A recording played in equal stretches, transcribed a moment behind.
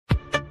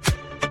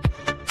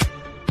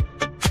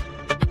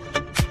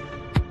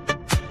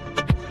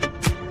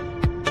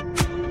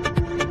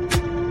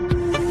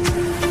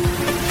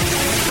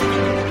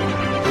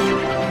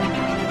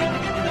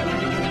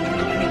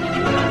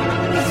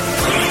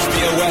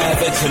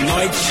The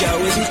Tonight Show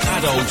is an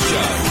adult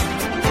show.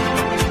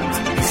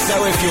 So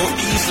if you're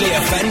easily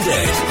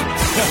offended,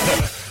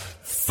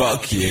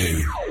 fuck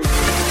you.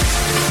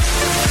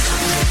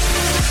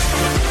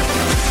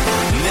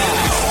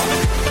 Now,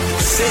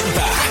 sit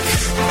back,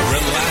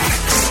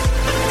 relax,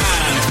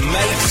 and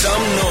make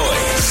some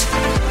noise.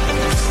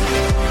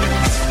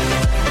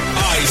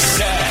 I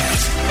said,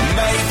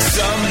 make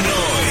some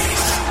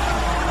noise.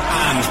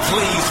 And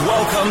please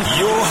welcome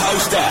your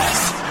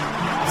hostess,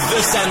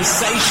 the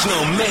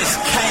sensational Miss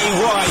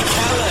K.Y.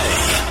 Kelly.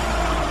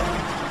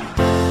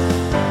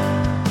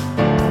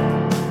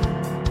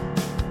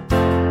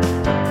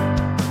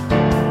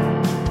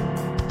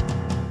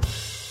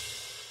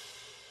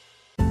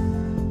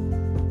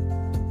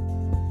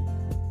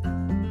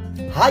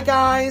 Hi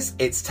guys,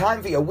 it's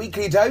time for your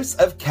weekly dose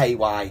of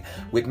KY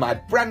with my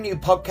brand new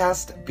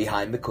podcast,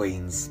 Behind the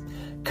Queens.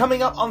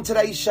 Coming up on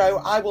today's show,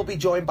 I will be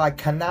joined by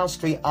Canal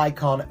Street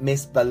icon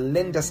Miss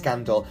Belinda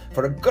Scandal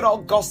for a good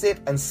old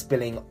gossip and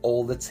spilling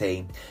all the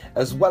tea,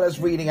 as well as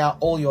reading out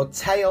all your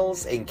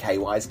tales in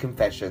KY's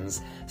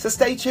Confessions. So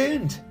stay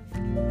tuned.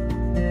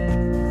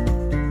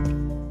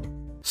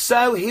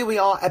 So here we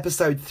are,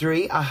 episode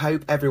 3. I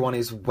hope everyone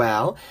is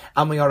well,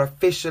 and we are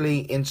officially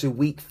into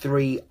week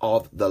 3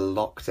 of the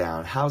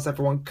lockdown. How's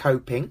everyone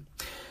coping?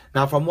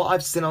 Now, from what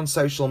I've seen on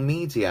social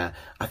media,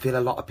 I feel a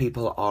lot of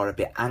people are a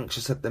bit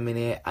anxious at the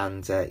minute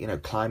and,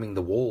 climbing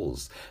the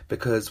walls,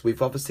 because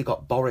we've obviously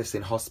got Boris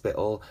in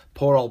hospital,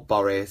 poor old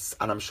Boris,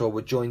 and I'm sure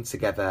we're joined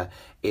together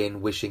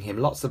in wishing him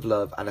lots of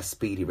love and a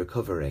speedy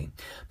recovery.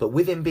 But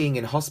with him being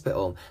in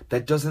hospital,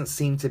 there doesn't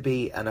seem to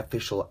be an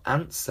official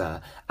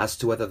answer as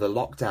to whether the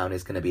lockdown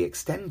is going to be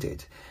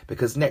extended,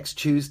 because next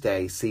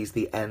Tuesday sees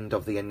the end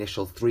of the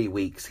initial 3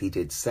 weeks he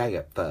did say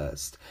at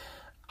first.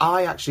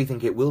 I actually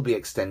think it will be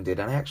extended,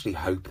 and I actually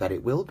hope that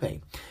it will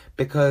be,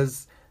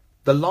 because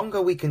the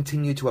longer we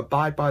continue to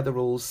abide by the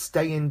rules,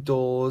 stay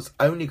indoors,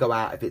 only go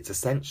out if it's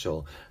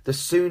essential, the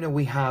sooner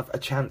we have a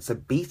chance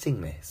of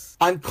beating this.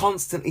 I'm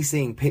constantly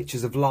seeing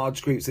pictures of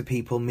large groups of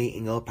people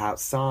meeting up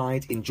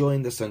outside,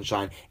 enjoying the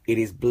sunshine. It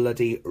is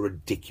bloody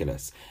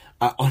ridiculous.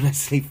 I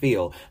honestly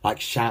feel like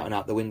shouting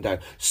out the window,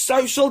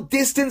 "Social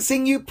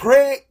distancing, you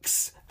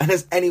pricks!" And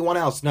has anyone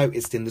else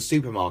noticed in the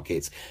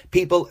supermarkets,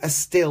 people are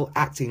still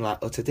acting like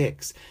utter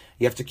dicks.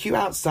 You have to queue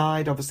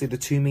outside, obviously the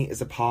 2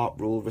 meters apart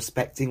rule,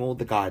 respecting all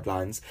the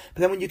guidelines. But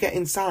then when you get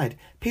inside,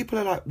 people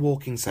are like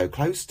walking so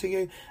close to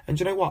you. And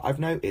you know what? I've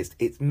noticed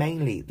it's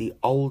mainly the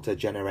older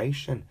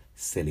generation.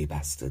 Silly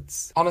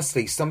bastards.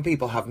 Honestly, some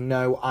people have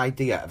no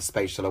idea of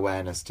spatial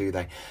awareness, do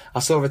they? I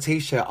saw a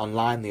t-shirt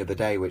online the other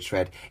day which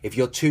read, "If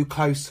you're too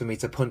close for me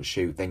to punch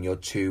you, then you're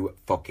too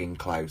fucking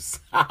close."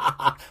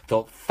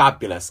 Thought,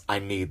 fabulous, I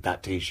need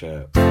that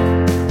t-shirt.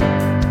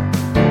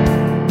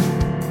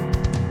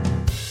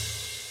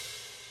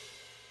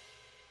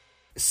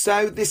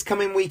 So this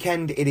coming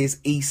weekend, it is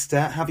Easter.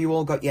 Have you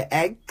all got your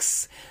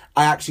eggs?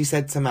 I actually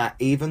said to Matt,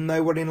 even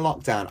though we're in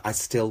lockdown, I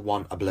still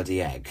want a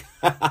bloody egg.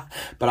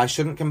 But I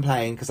shouldn't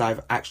complain, because I've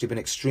actually been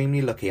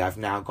extremely lucky. I've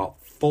now got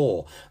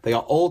 4. They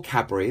are all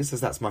Cadbury's, as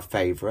that's my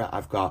favourite.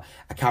 I've got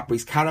a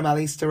Cadbury's caramel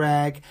Easter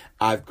egg,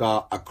 I've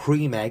got a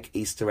cream egg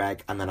Easter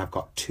egg, and then I've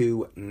got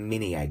 2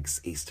 mini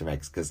eggs Easter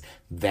eggs, because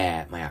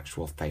they're my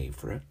actual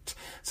favourite.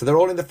 So they're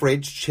all in the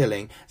fridge,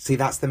 chilling. See,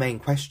 that's the main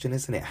question,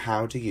 isn't it?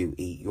 How do you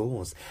eat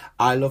yours?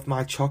 I love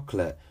my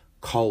chocolate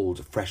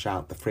cold, fresh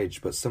out the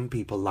fridge, but some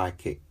people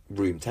like it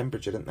room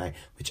temperature, don't they?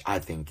 Which I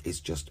think is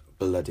just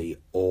bloody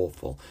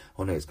awful.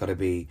 Oh no, it's got to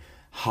be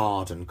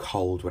hard and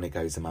cold when it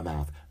goes in my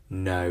mouth.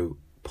 No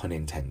pun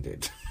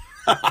intended.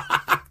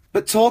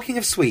 But talking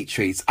of sweet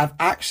treats, I've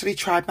actually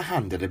tried my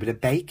hand at a bit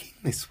of baking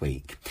this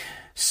week.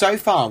 So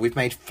far, we've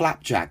made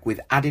flapjack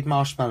with added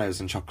marshmallows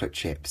and chocolate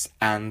chips,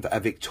 and a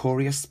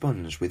Victoria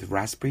sponge with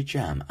raspberry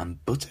jam and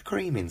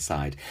buttercream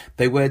inside.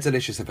 They were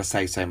delicious, if I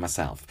say so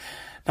myself.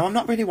 Now, I'm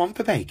not really one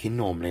for baking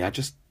normally. I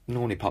just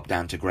normally pop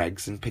down to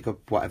Greggs and pick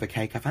up whatever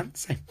cake I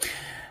fancy.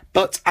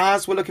 But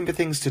as we're looking for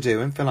things to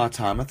do and fill our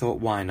time, I thought,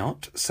 why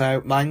not?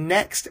 So my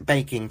next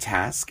baking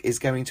task is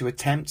going to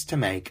attempt to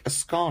make a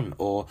scone,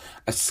 or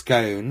a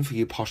scone for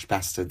you posh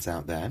bastards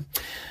out there,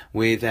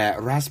 with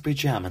raspberry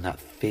jam and that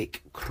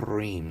thick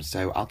cream.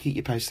 So I'll keep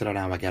you posted on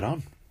how I get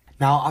on.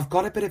 Now, I've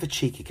got a bit of a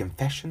cheeky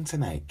confession to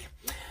make.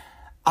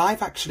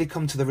 I've actually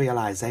come to the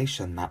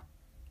realisation that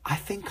I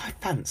think I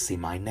fancy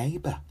my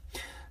neighbour.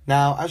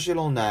 Now, as you'll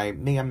all know,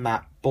 me and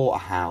Matt bought a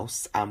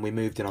house and we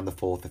moved in on the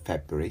 4th of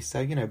February.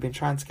 So, been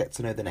trying to get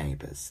to know the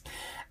neighbours.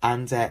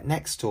 And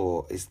next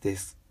door is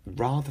this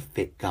rather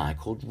fit guy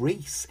called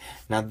Reese.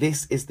 Now,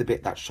 this is the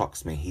bit that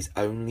shocks me. He's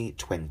only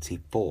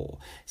 24.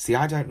 See,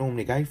 I don't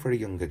normally go for a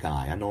younger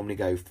guy. I normally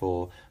go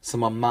for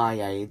someone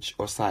my age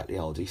or slightly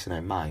older. You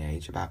know, my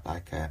age, about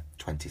like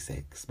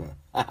 26. But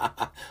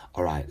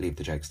all right, leave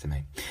the jokes to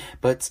me.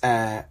 But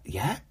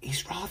yeah,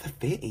 he's rather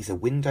fit. He's a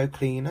window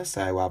cleaner.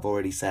 So I've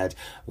already said,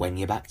 when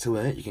you're back to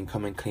work, you can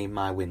come and clean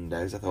my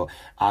windows. I thought,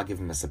 I'll give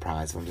him a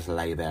surprise if I'm just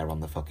lay there on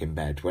the fucking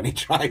bed when he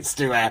tries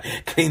to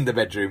clean the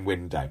bedroom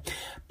window.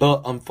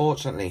 But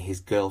unfortunately, his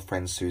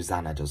girlfriend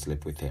Susanna does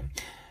live with him.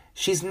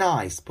 She's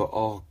nice, but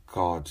oh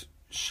God,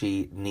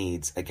 she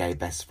needs a gay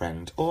best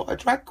friend or a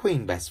drag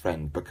queen best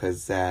friend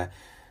because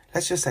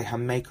let's just say her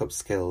makeup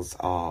skills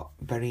are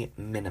very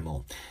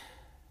minimal.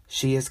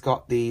 She has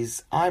got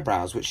these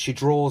eyebrows which she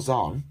draws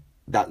on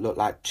that look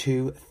like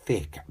two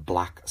thick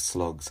black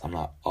slugs. I'm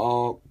like,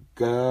 oh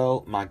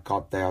girl, my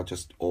God, they are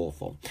just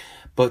awful.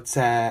 But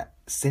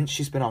since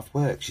she's been off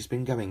work, she's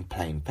been going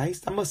plain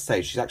faced. I must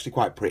say, she's actually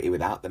quite pretty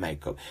without the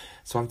makeup.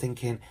 So I'm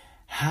thinking,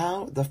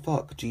 how the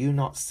fuck do you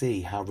not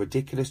see how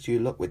ridiculous you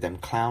look with them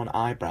clown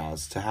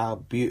eyebrows to how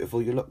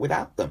beautiful you look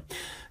without them?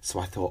 So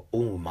I thought,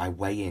 oh, my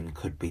way in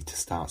could be to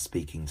start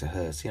speaking to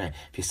her. So, if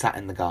you sat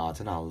in the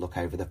garden, I'll look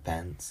over the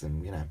fence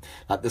and,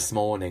 like this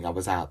morning I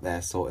was out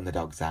there sorting the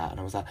dogs out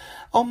and I was like,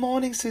 oh,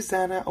 morning,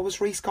 Susanna. Oh,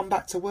 has Reese gone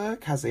back to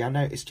work, has he? I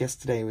noticed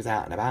yesterday he was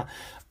out and about.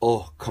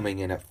 Oh, coming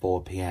in at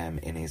 4 p.m.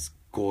 in his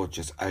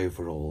gorgeous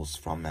overalls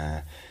from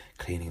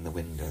cleaning the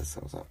windows.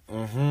 I was like,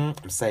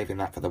 I'm saving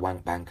that for the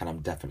wank bank and I'm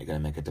definitely going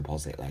to make a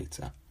deposit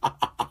later.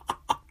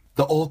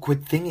 The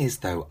awkward thing is,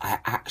 though, I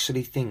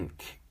actually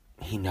think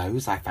he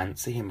knows I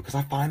fancy him because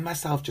I find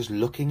myself just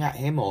looking at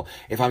him, or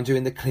if I'm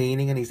doing the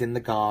cleaning and he's in the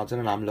garden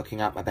and I'm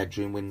looking out my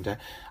bedroom window,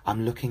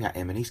 I'm looking at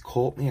him, and he's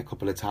caught me a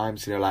couple of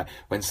times, like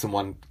when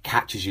someone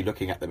catches you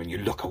looking at them and you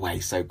look away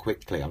so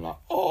quickly. I'm like,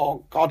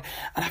 oh God.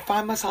 And I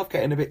find myself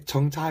getting a bit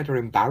tongue-tied or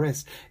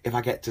embarrassed if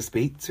I get to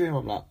speak to him.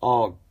 I'm like,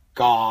 oh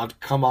God,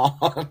 come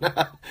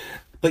on.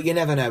 But you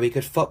never know, he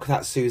could fuck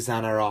that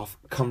Susanna off,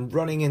 come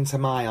running into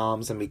my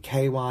arms and be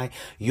KY,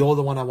 you're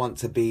the one I want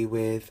to be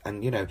with,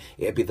 and,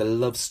 it'd be the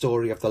love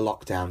story of the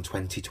lockdown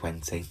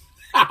 2020.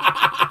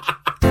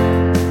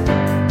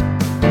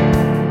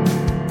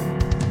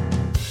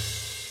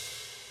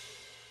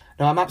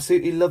 Now, I'm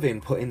absolutely loving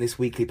putting this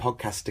weekly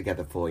podcast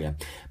together for you,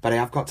 but I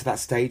have got to that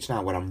stage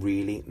now where I'm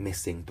really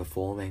missing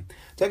performing.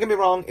 Don't get me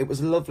wrong, it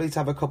was lovely to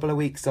have a couple of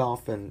weeks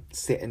off and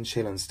sit and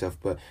chill and stuff,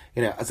 but,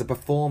 as a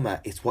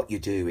performer, it's what you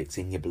do, it's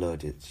in your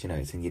blood, it's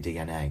in your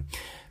DNA.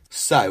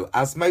 So,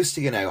 as most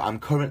of you know, I'm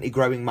currently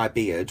growing my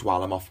beard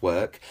while I'm off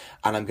work,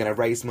 and I'm going to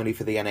raise money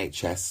for the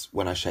NHS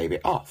when I shave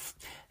it off.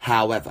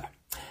 However,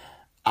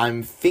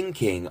 I'm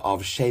thinking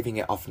of shaving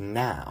it off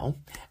now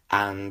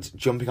and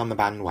jumping on the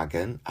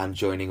bandwagon and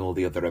joining all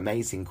the other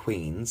amazing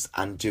queens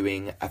and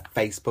doing a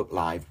Facebook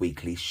Live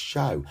weekly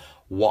show.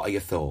 What are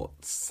your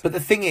thoughts? But the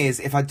thing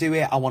is, if I do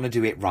it, I want to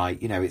do it right.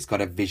 It's got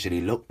to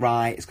visually look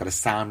right, it's got to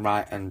sound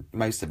right, and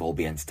most of all,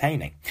 be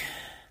entertaining.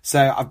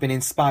 So I've been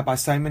inspired by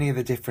so many of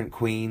the different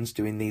queens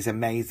doing these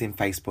amazing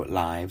Facebook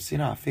Lives.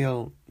 I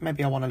feel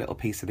maybe I want a little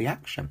piece of the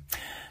action.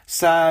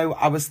 So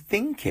I was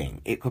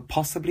thinking it could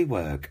possibly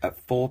work at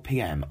 4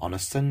 p.m. on a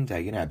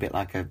Sunday, a bit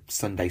like a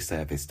Sunday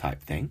service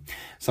type thing.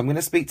 So I'm going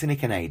to speak to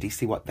Nick and Adi,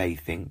 see what they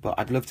think. But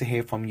I'd love to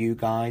hear from you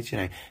guys,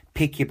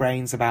 pick your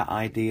brains about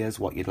ideas,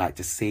 what you'd like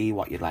to see,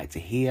 what you'd like to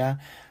hear.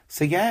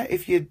 So yeah,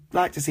 if you'd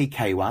like to see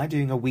KY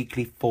doing a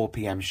weekly 4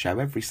 p.m. show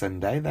every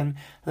Sunday, then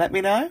let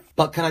me know.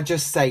 But can I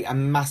just say a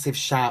massive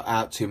shout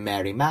out to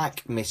Mary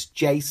Mack, Miss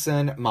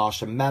Jason,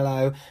 Marsha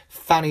Mello,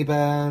 Fanny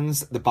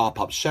Burns, the Bar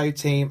Pop show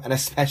team, and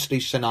especially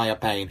Shania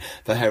Payne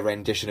for her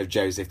rendition of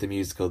Joseph the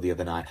Musical the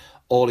other night.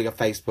 All of your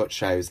Facebook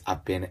shows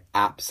have been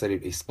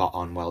absolutely spot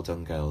on. Well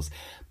done, girls.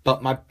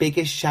 But my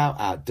biggest shout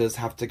out does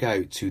have to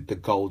go to the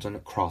Golden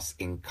Cross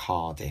in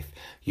Cardiff.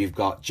 You've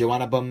got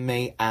Joanna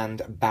Bunme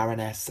and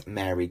Baroness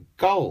Mary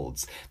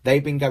Golds.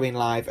 They've been going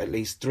live at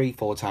least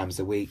 3-4 times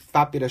a week.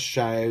 Fabulous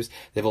shows.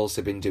 They've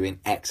also been doing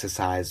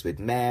exercise with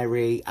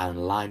Mary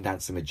and line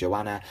dancing with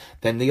Joanna.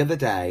 Then the other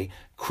day,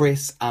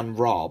 Chris and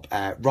Rob,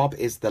 Rob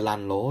is the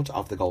landlord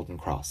of the Golden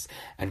Cross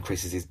and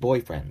Chris is his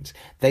boyfriend.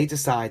 They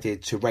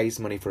decided to raise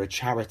money for a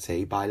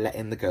charity by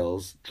letting the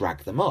girls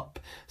drag them up.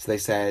 So they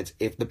said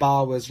if the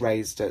bar was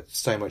raised at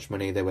so much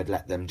money, they would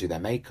let them do their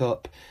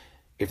makeup.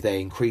 If they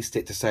increased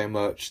it to so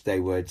much, they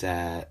would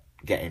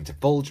get into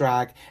full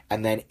drag.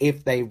 And then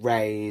if they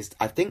raised,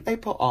 I think they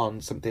put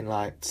on something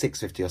like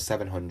 650 or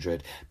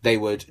 700, they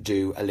would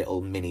do a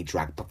little mini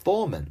drag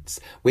performance,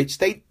 which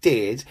they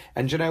did.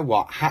 And you know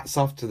what? Hats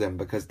off to them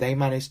because they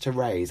managed to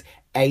raise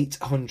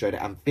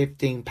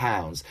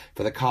 £815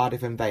 for the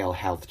Cardiff and Vale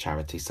Health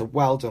Charity. So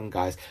well done,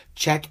 guys.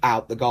 Check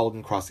out the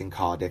Golden Cross in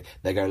Cardiff.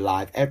 They go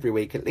live every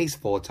week, at least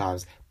 4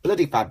 times.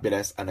 Bloody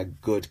fabulous and a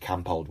good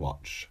camp old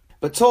watch.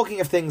 But talking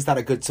of things that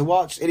are good to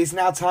watch, it is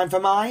now time for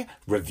my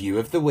review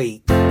of the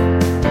week.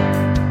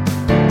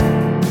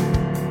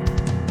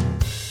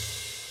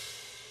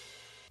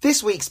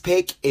 This week's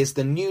pick is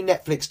the new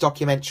Netflix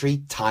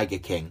documentary Tiger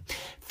King,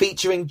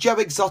 featuring Joe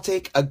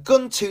Exotic, a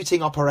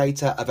gun-tooting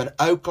operator of an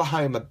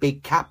Oklahoma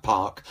big cat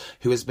park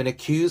who has been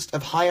accused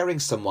of hiring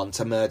someone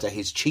to murder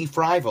his chief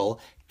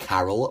rival,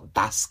 Carol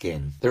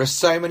Baskin. There are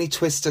so many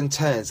twists and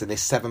turns in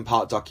this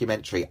 7-part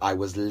documentary, I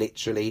was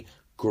literally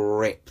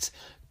gripped.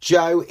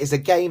 Joe is a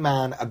gay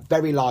man, a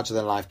very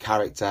larger-than-life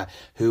character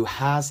who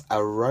has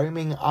a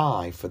roaming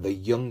eye for the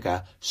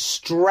younger,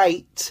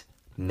 straight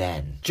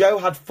men. Joe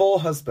had 4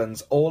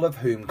 husbands, all of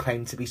whom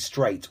claimed to be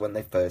straight when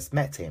they first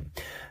met him.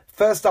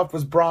 First off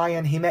was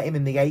Brian. He met him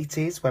in the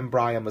 80s when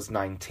Brian was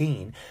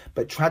 19,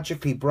 but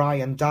tragically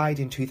Brian died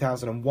in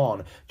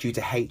 2001 due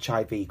to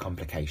HIV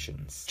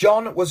complications.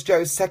 John was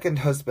Joe's second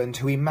husband,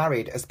 who he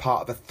married as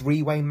part of a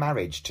three-way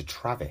marriage to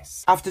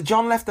Travis. After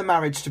John left the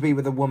marriage to be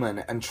with a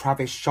woman and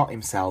Travis shot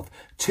himself,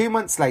 2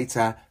 months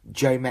later,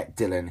 Joe met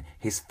Dylan,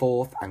 his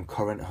fourth and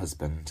current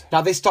husband.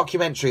 Now, this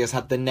documentary has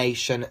had the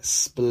nation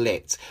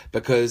split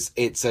because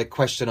it's a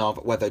question of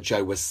whether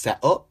Joe was set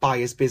up by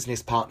his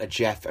business partner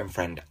Jeff and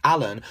friend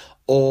Alan,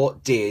 or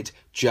did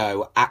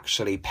Joe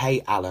actually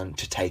pay Alan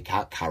to take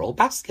out Carole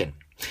Baskin?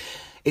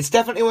 It's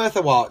definitely worth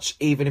a watch,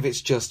 even if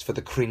it's just for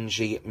the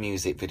cringy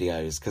music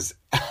videos, because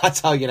I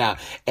tell you now,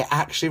 it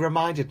actually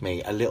reminded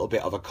me a little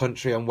bit of a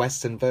country and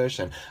western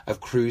version of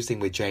Cruising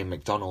with Jane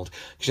McDonald.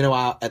 Because you know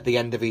how at the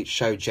end of each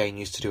show, Jane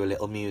used to do a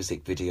little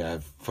music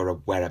video for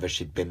wherever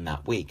she'd been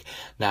that week.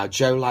 Now,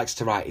 Joe likes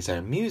to write his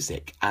own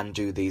music and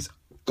do these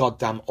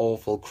goddamn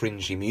awful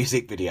cringy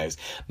music videos.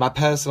 My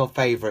personal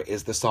favourite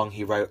is the song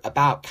he wrote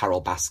about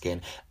Carole Baskin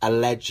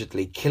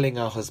allegedly killing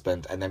her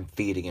husband and then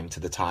feeding him to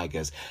the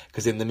tigers,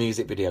 because in the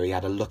music video he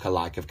had a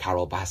lookalike of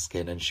Carole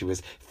Baskin and she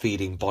was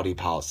feeding body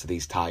parts to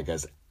these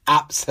tigers.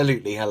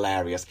 Absolutely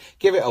hilarious.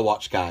 Give it a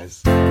watch,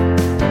 guys.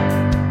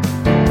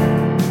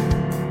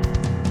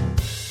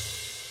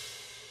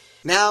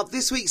 Now,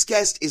 this week's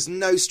guest is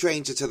no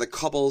stranger to the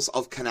cobbles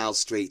of Canal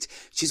Street.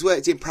 She's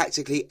worked in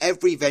practically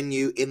every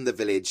venue in the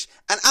village,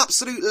 an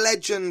absolute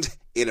legend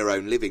in her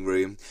own living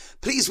room.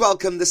 Please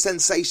welcome the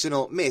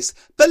sensational Miss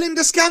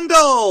Belinda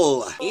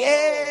Scandal!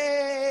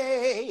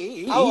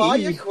 Yay! How are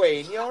you,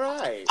 Queen? You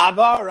alright? I'm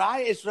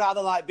alright. It's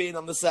rather like being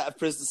on the set of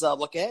Prisoner Cell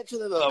Block H at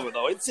the moment,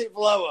 though, isn't it,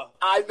 Flower?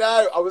 I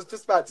know. I was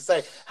just about to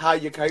say, how are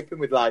you coping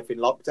with life in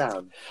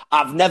lockdown?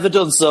 I've never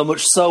done so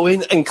much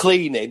sewing and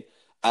cleaning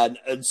and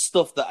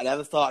stuff that I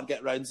never thought I'd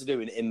get round to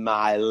doing in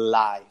my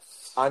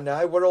life. I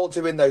know, we're all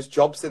doing those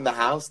jobs in the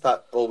house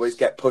that always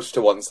get pushed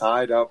to one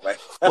side, aren't we?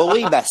 Well,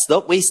 we messed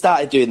up. We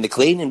started doing the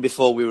cleaning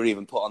before we were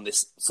even put on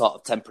this sort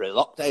of temporary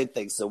lockdown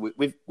thing, so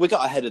we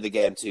got ahead of the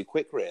game too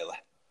quick, really.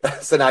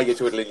 So now you're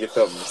twiddling your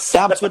thumbs.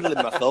 I'm twiddling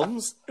my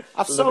thumbs.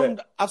 I've sewn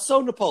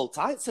up all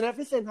tights and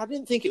everything. I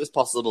didn't think it was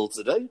possible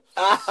to do.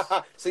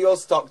 So you're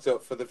stocked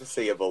up for the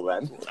foreseeable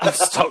then? I'm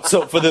stocked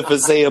up for the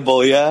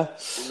foreseeable, yeah.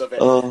 Love it.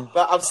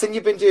 But I've seen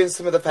you've been doing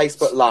some of the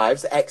Facebook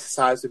Lives,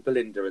 exercise with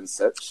Belinda and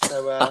such.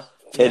 So,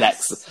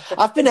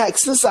 I've been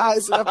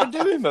exercising. I've been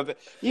doing my bit.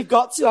 You've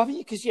got to, haven't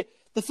you? Because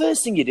the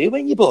first thing you do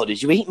when you're bored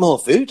is you eat more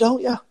food,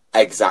 don't you?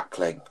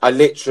 Exactly.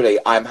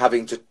 I'm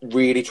having to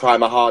really try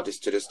my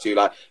hardest to just do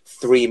like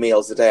 3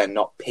 meals a day and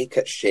not pick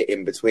at shit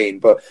in between.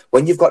 But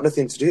when you've got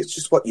nothing to do, it's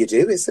just what you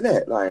do, isn't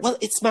it? Well,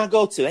 it's my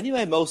go-to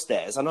anyway. Most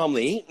days I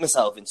normally eat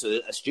myself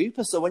into a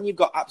stupor. So when you've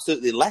got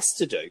absolutely less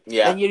to do,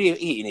 then you're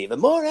eating even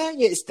more, aren't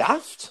you? It's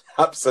daft.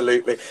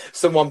 Absolutely.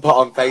 Someone put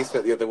on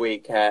Facebook the other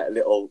week a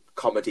little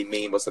comedy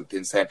meme or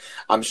something saying,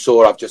 I'm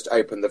sure I've just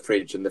opened the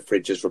fridge and the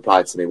fridge has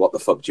replied to me, what the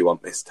fuck do you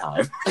want this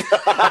time?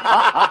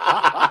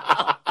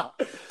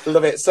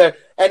 Love it. So,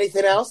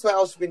 anything else? What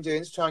else have you been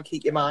doing to try and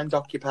keep your mind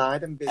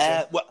occupied and busy?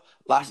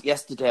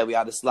 Yesterday we've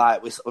had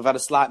a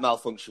slight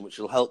malfunction, which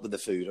will help with the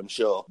food, I'm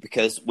sure,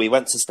 because we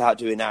went to start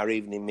doing our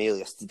evening meal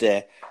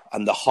yesterday,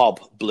 and the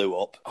hob blew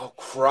up. Oh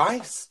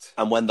Christ!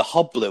 And when the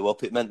hob blew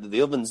up, it meant that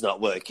the oven's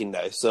not working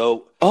now.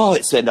 So,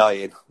 it's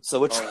annoying. So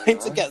we're trying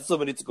to get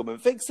somebody to come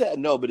and fix it,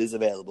 and nobody's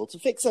available to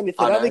fix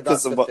anything. I know,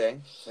 that's the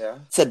thing. Yeah.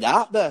 It's a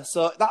nightmare.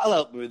 So that'll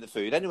help me with the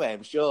food anyway,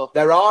 I'm sure.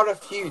 There are a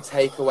few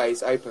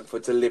takeaways open for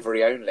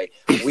delivery only.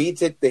 We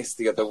did this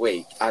the other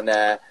week, and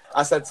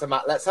I said to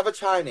Matt, let's have a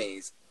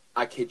Chinese.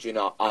 I kid you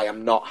not, I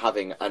am not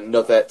having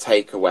another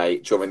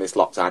takeaway during this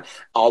lockdown.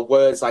 Our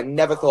words I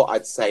never thought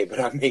I'd say, but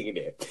I mean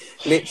it.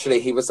 Literally,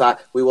 he was like,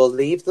 we will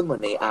leave the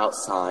money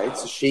outside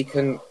so she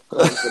can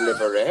come and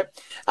deliver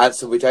it. And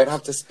so we don't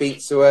have to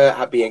speak to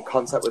her, be in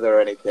contact with her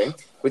or anything.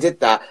 We did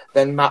that.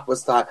 Then Matt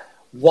was like,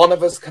 one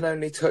of us can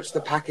only touch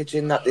the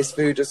packaging that this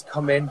food has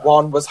come in.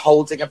 One was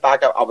holding a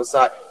bag out. I was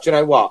like, do you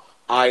know what?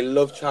 I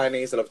love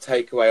Chinese, I love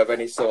takeaway of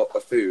any sort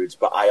of foods,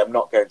 but I am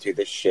not going to do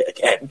this shit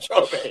again. Do you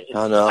know what I mean?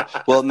 I know.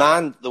 Well,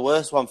 man, the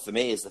worst one for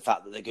me is the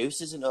fact that the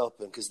Goose isn't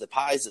open, because the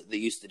pies that they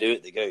used to do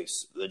at the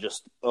Goose, they're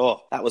just,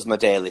 that was my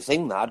daily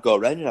thing. I'd go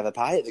around and have a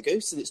pie at the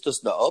Goose, and it's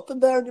just not open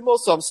there anymore,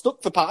 so I'm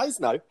stuck for pies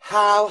now.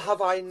 How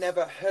have I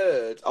never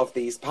heard of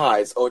these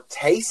pies or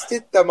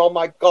tasted them? Oh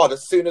my God,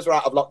 as soon as we're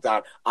out of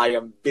lockdown, I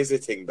am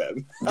visiting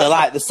them. They're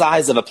like the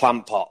size of a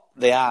plant pot.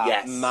 They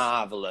are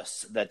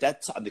marvellous. They're dead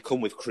and they come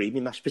with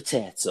creamy mashed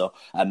potato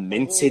and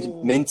minted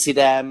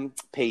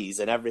peas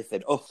and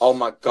everything. Oh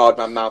my God,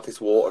 my mouth is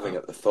watering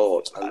at the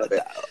thought. I love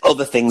it.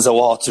 Other things are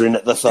watering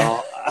at the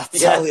thought, I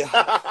tell you.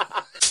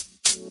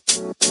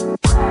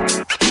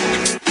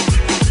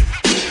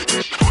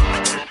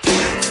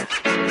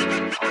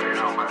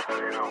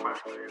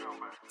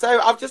 So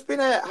I've just been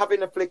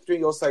having a flick through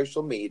your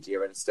social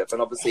media and stuff,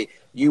 and obviously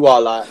you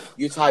are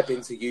you type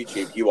into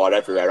YouTube, you are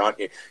everywhere,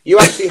 aren't you? You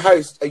actually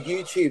host a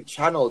YouTube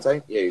channel,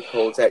 don't you,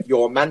 called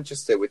Your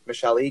Manchester with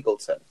Michelle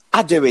Eagleton?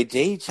 I do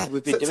indeed.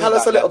 We've been So doing tell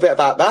us that a little now. bit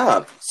about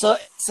that. So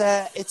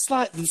it's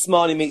like This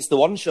Morning Meets the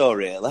One show,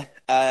 really.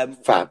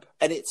 Fab.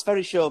 And it's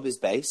very showbiz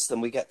based,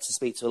 and we get to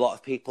speak to a lot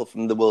of people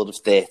from the world of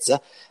theatre.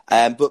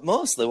 But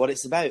mostly what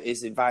it's about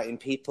is inviting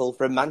people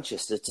from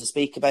Manchester to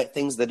speak about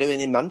things they're doing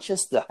in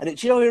Manchester. And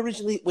do you know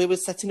who we were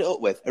setting it up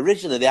with?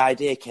 Originally, the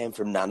idea came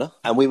from Nana,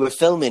 and we were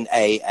filming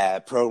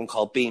a programme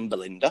called Being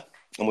Belinda,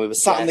 and we were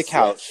sat on the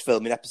couch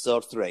filming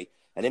episode 3.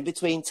 And in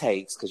between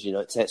takes, because, you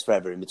know, it takes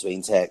forever in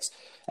between takes,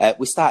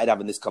 we started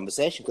having this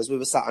conversation because we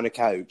were sat on a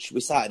couch.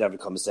 We started having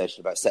a conversation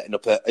about setting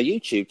up a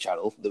YouTube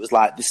channel that was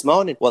like This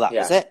Morning. Well, that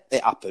was it.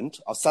 It happened.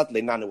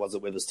 Sadly, Nana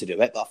wasn't with us to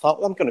do it, but I thought,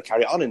 well, I'm going to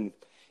carry it on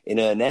in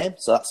her name.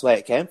 So that's where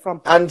it came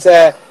from. And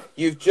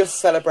you've just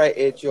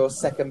celebrated your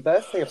 2nd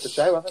birthday of the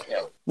show, haven't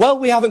you? Well,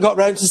 we haven't got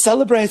round to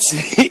celebrating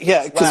it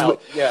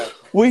yet.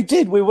 We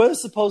did. We were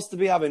supposed to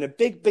be having a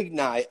big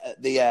night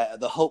at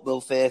the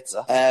Hopeville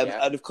Theatre. And,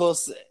 of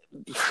course,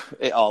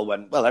 it all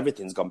went... Well,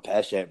 everything's gone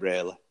pear-shaped,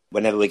 really.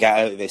 Whenever we get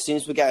out of here, as soon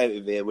as we get out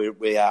of here,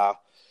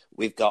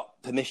 we've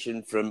got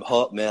permission from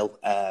Hope Mill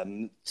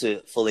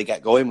to fully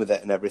get going with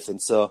it and everything.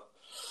 So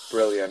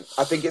brilliant.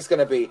 I think it's going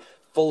to be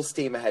full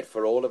steam ahead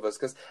for all of us,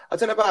 because I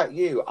don't know about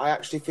you, I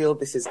actually feel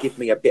this has given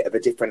me a bit of a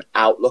different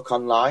outlook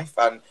on life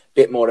and a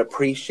bit more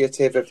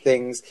appreciative of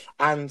things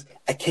and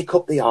a kick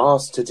up the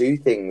arse to do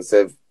things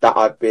that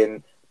I've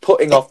been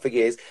putting off for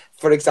years.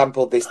 For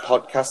example, this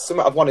podcast,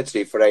 something I've wanted to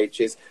do for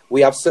ages.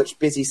 We have such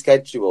busy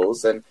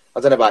schedules, and I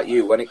don't know about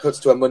you, when it comes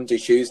to a Monday,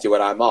 Tuesday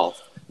when I'm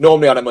off,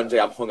 normally on a Monday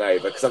I'm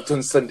hungover because I've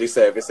done Sunday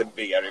service and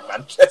beer in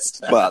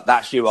Manchester. Well,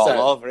 that's you all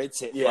over,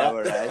 isn't it? Yeah.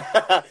 Flower,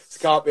 eh?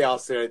 Can't be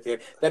asked or anything.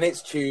 Then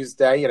it's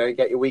Tuesday, you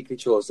get your weekly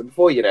chores, and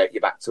before you know it,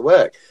 you're back to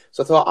work.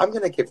 So I thought, I'm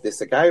going to give this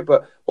a go.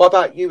 But what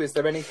about you? Is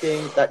there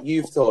anything that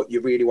you've thought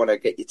you really want to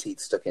get your teeth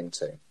stuck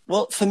into?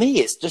 Well, for me,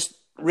 it's just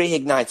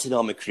reigniting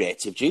all my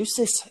creative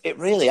juices. It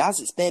really has.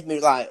 It's made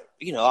me like,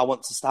 I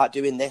want to start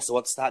doing this, I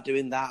want to start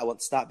doing that, I want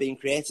to start being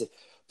creative.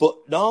 But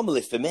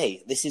normally for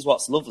me, this is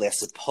what's lovely, I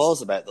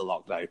suppose, about the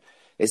lockdown,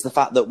 is the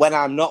fact that when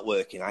I'm not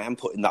working, I am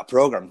putting that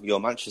programme,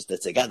 Your Manchester,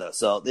 together.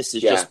 So this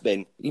has just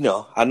been,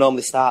 I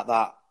normally start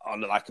that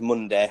on like a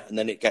Monday, and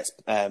then it gets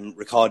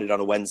recorded on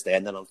a Wednesday,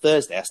 and then on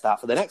Thursday I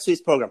start for the next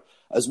week's programme,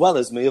 as well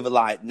as my other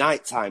like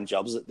nighttime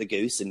jobs at the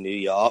Goose in New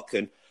York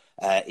and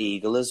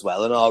Eagle as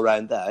well, and all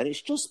around there. And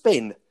it's just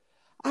been,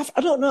 I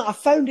don't know, I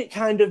found it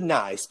kind of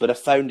nice, but I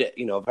found it,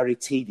 very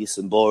tedious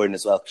and boring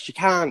as well, because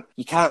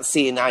you can't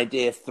see an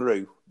idea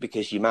through,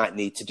 because you might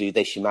need to do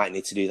this, you might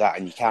need to do that,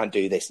 and you can't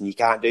do this and you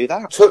can't do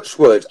that. Touch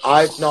wood,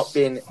 I've not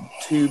been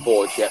too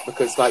bored yet,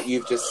 because like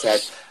you've just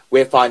said,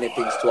 we're finding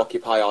things to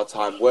occupy our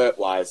time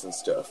work-wise and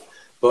stuff.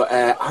 But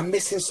I'm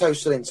missing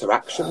social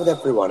interaction with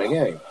everyone, are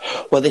you?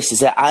 Well, this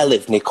is it. I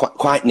live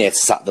quite near to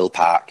Sackville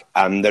Park,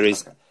 and there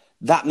is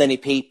that many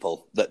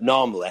people that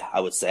normally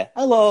I would say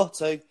hello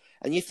to,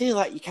 and you feel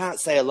like you can't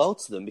say hello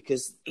to them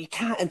because you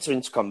can't enter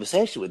into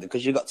conversation with them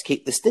because you've got to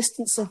keep this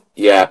distancing.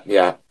 Yeah.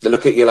 They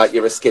look at you like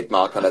you're a skid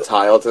mark on a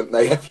tile, don't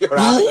they? If you're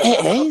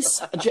it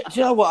is. Do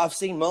you know what I've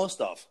seen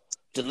most of?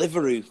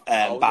 Deliveroo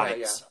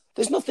bites. Yeah.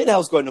 There's nothing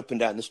else going up and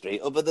down the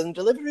street other than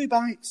Deliveroo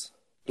bites.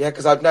 Yeah,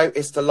 because I've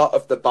noticed a lot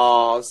of the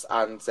bars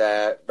and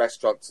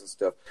restaurants and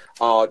stuff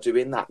are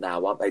doing that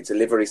now, aren't they?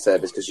 Delivery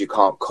service, because you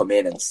can't come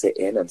in and sit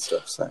in and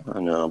stuff. So I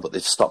know, but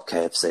they've stopped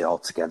KFC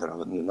altogether,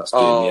 haven't they? That's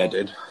doing me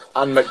headed.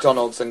 And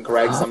McDonald's and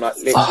Greggs, I'm like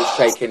literally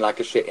shaking like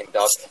a shitting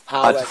dog.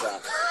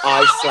 However,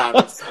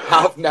 Iceland,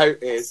 I've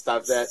noticed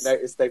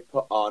they've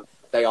put on,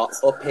 they are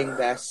upping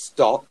their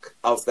stock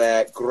of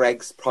their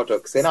Greggs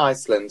products in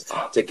Iceland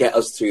to get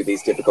us through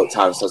these difficult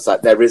times. So it's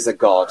like there is a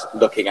God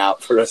looking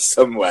out for us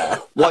somewhere.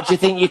 What do you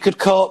think you could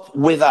cope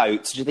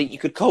without? Do you think you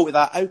could cope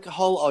without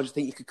alcohol, or do you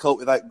think you could cope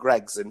without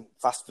Greggs and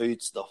fast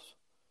food stuff?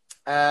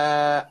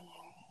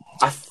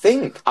 I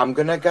think I'm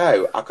going to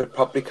go. I could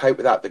probably cope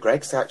without the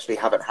Greggs. I actually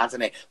haven't had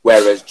any.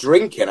 Whereas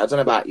drinking, I don't know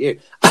about you,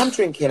 I'm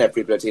drinking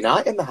every bloody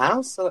night in the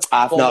house.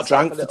 I've not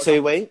drank for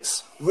 2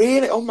 weeks.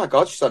 Really? Oh my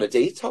God, she's on a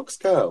detox,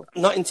 girl.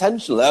 Not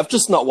intentionally. I've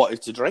just not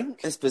wanted to drink.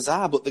 It's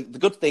bizarre, but the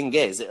good thing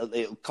is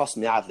it'll cost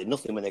me hardly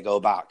nothing when I go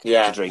back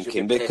to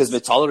drinking, because my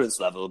tolerance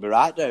level will be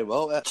right down,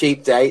 won't it?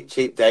 Cheap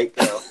date,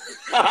 girl.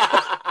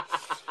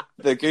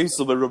 The Goose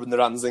will be rubbing their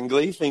hands in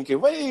glee,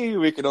 thinking, "Wait,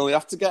 we can only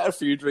have to get a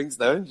few drinks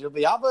now, and you'll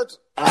be hammered."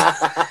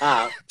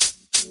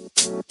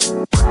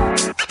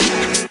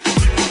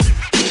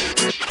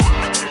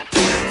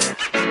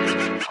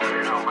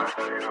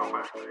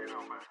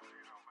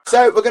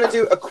 So we're going to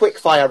do a quick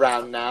fire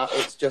round now.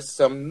 It's just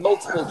some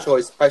multiple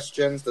choice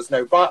questions. There's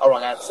no right or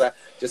wrong answer.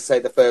 Just say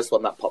the first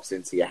one that pops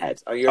into your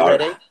head. Are you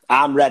ready? Right.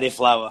 I'm ready,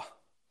 Flower.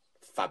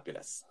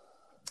 Fabulous.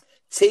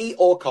 Tea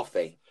or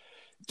coffee?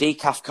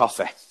 Decaf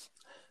coffee.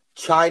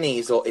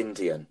 Chinese or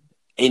Indian?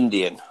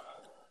 Indian.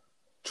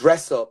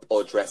 Dress up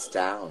or dress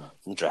down?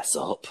 Dress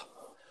up.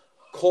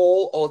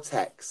 Call or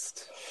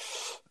text?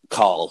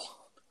 Call.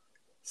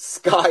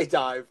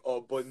 Skydive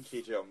or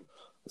bungee jump?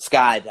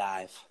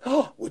 Skydive.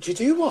 Oh, would you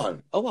do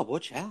one? Oh, I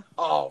would, yeah.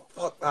 Oh,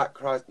 fuck that,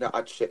 Christ. No,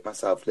 I'd shit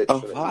myself, Oh,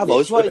 literally. I've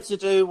always wanted to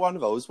do one.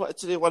 I've always wanted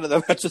to do one of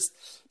them. I just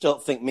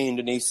don't think me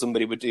underneath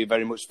somebody would do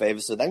very much favour.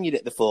 So then you'd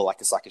hit the floor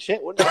like a sack of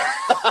shit, wouldn't you?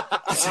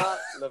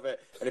 Love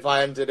it. And if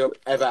I ended up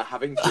ever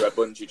having to do a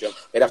bungee jump,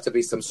 it'd have to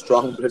be some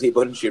strong bloody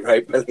bungee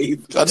rope,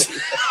 believe me.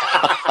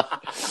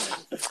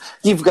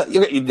 You've got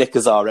your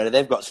knickers already.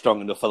 They've got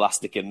strong enough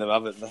elastic in them,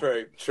 haven't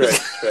they? True.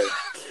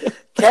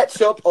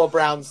 Ketchup or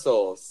brown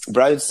sauce?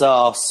 Brown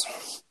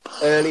sauce.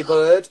 Early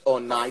bird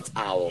or night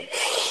owl?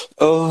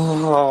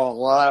 Oh,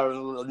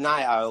 well,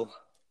 night owl.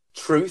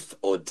 Truth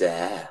or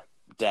dare?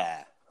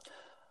 Dare.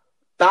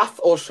 Bath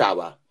or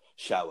shower?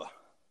 Shower.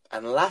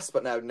 And last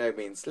but no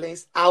means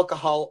least,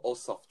 alcohol or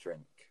soft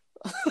drink?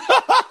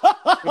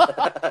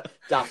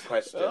 Damn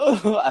question.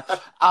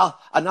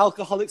 An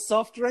alcoholic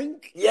soft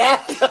drink?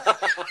 Yeah.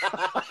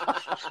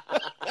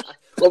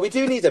 Well, we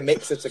do need a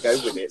mixer to go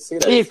with it. So,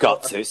 You've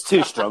got to. It's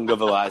too strong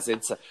otherwise. Do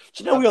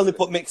you know we only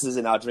put mixers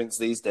in our drinks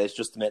these days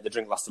just to make the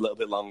drink last a little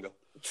bit longer?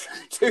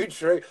 Too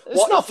true.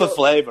 It's not for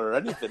flavour or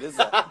anything, is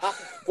it?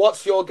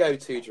 What's your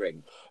go-to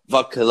drink?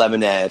 Vodka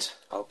lemonade.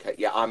 Okay,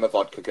 yeah, I'm a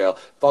vodka girl.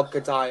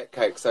 Vodka Diet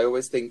Coke. So I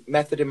always think,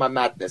 method in my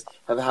madness,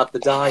 if I have the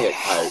Diet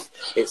Coke,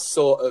 it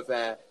sort of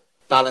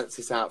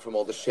balances out from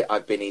all the shit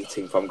I've been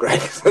eating from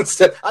Greggs and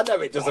stuff. I know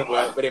it doesn't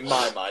work, but in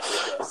my mind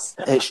it does.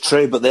 It's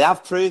true, but they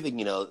have proven,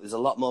 there's a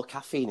lot more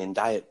caffeine in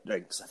diet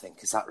drinks, I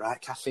think. Is that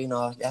right? Caffeine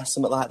or,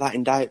 something like that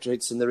in diet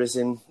drinks than there is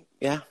in,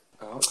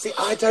 Oh, see,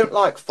 I don't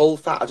like full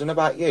fat. I don't know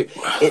about you.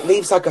 It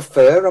leaves like a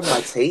fur on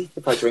my teeth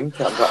if I drink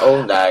it. I'm like,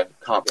 oh no,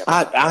 can't be.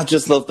 I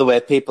just love the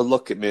way people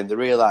look at me and they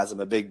realise I'm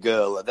a big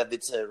girl, and then they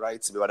turn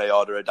right to me when I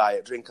order a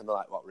diet drink and they're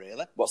like, what,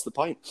 really? What's the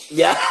point?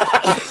 Yeah.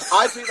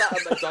 I do that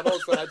at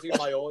McDonald's when I do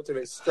my order.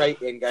 It's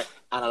straight in, go,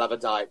 and I'll have a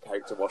Diet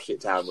Coke to wash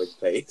it down with,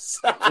 please.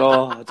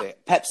 Oh, dear.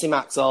 Pepsi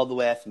Max all the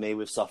way for me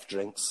with soft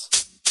drinks.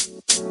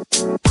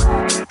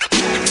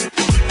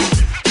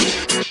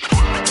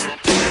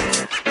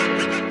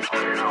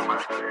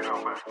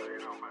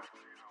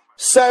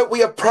 So we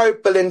have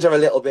probed Belinda a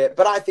little bit,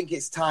 but I think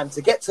it's time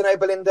to get to know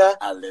Belinda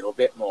a little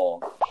bit more.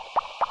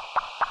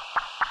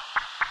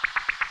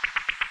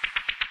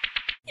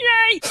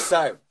 Yay!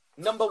 So,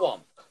 number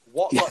one,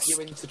 what got you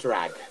into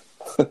drag?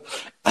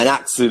 An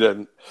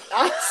accident.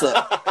 I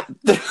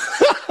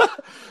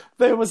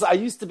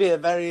used to be a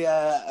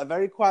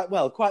very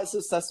quite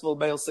successful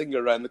male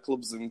singer around the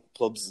clubs and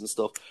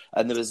stuff.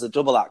 And there was a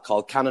double act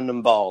called Cannon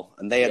and Ball,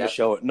 and they had a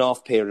show at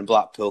North Pier in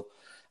Blackpool.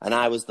 And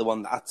I was the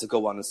one that had to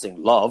go on and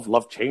sing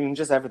Love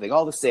Changes Everything,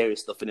 all the serious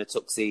stuff in a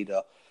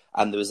tuxedo.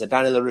 And there was a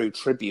Danny LaRue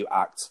tribute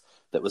act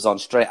that was on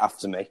straight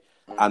after me.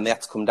 And they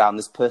had to come down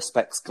this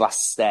Perspex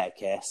glass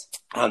staircase.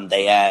 And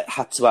they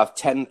had to have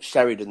 10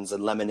 Sheridans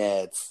and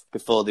lemonades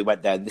before they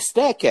went down the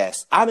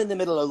staircase. I'm in the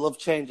middle of Love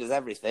Changes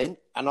Everything.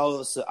 And all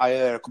of a sudden I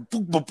hear a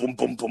boom, boom, boom,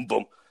 boom, boom,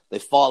 boom.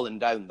 They've fallen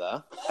down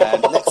there.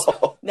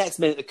 Next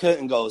minute, the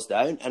curtain goes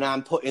down, and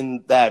I'm put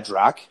in their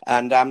drag,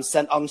 and I'm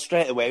sent on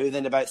straight away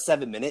within about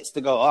 7 minutes to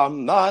go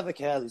on Mother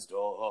Kelly's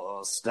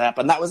doorstep,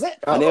 and that was it.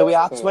 And here we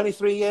are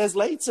 23 years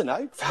later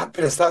now.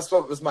 Fabulous. That's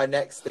what was my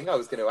next thing I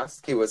was going to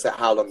ask you, was that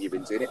how long you've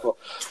been doing it for?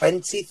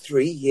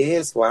 23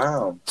 years,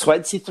 wow.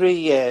 23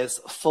 years,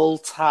 full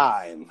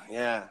time,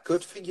 yeah.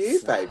 Good for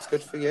you, babes,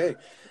 good for you.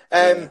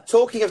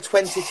 Talking of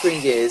 23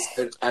 years,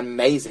 an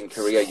amazing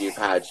career you've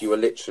had. You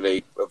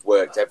literally have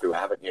worked everywhere,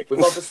 haven't you? We've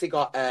obviously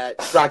got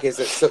drag is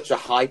at such a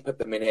hype at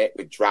the minute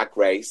with Drag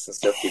Race and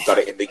stuff. You've got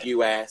it in the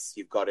US,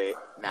 you've got it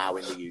now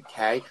in the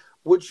UK.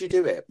 Would you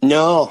do it?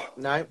 No.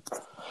 No?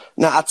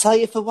 Now, I'll tell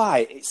you for why.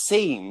 It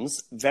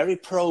seems very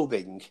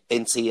probing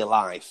into your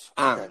life.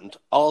 And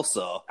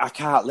also, I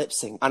can't lip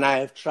sync. And I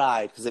have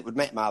tried, because it would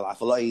make my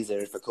life a lot easier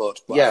if I could.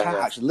 But I can't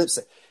actually lip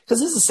sync.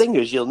 Because as a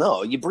singer, as you'll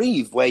know, you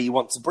breathe where you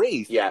want to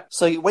breathe. Yeah.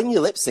 So when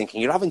you're lip syncing,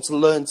 you're having to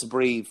learn to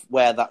breathe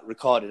where that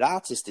recorded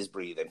artist is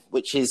breathing,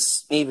 which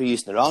is neither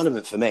use nor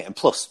ornament for me. And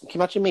plus, can you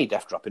imagine me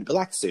death dropping? But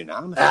like a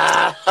tsunami.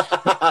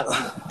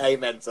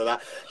 Amen to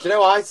that. Do you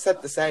know, I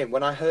said the same.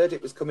 When I heard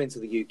it was coming to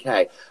the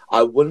UK,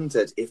 I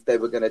wondered if they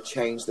were going to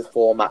change the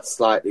format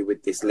slightly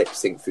with this lip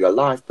sync for your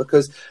life,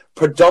 because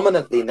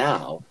predominantly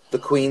now, the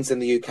queens in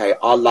the UK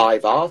are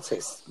live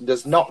artists.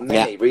 There's not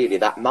many really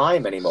that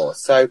mime anymore.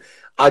 So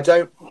I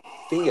don't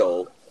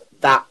feel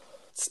that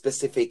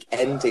specific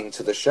ending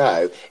to the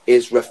show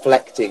is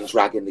reflecting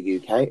drag in the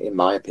UK, in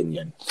my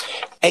opinion.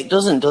 It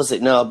doesn't, does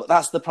it? No, but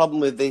that's the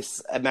problem with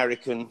this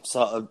American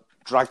sort of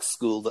drag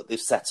school that they've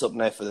set up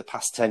now for the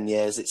past 10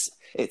 years.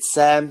 It's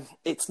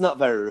not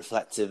very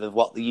reflective of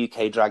what the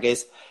UK drag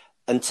is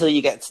until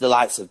you get to the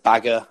likes of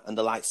Bagger and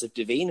the likes of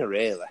Davina,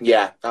 really.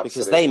 Yeah, absolutely.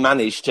 Because they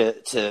managed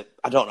to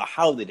I don't know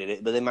how they did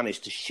it, but they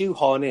managed to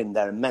shoehorn in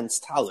their immense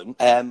talent,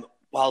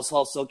 whilst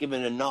also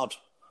giving a nod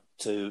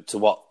to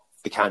what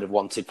they kind of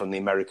wanted from the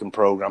American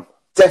programme.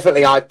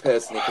 Definitely, I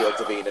personally feel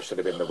Davina should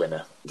have been the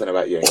winner. I don't know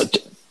about you.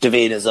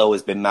 Davina's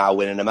always been my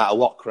winner, no matter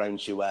what crown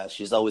she wears.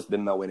 She's always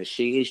been my winner.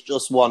 She is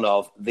just one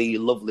of the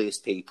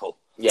loveliest people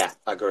Yeah,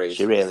 agreed.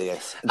 She really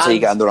is. Until you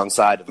get on the wrong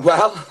side of it.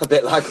 Well, a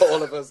bit like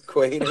all of us,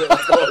 Queen. A bit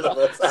like all of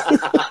us.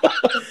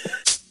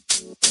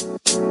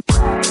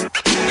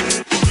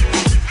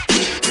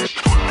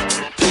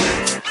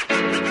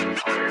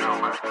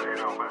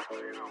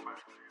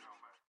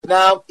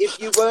 Now, if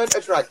you weren't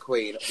a drag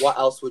queen, what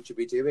else would you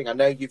be doing? I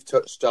know you've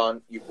touched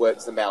on you've worked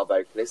as a male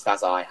vocalist,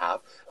 as I have.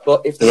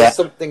 But if there was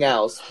something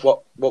else,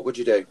 what would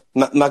you do?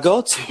 My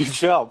go-to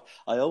job,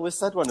 I always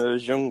said when I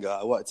was younger,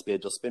 I wanted to be a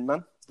dustbin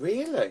man.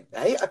 Really?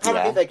 Hey,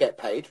 apparently they get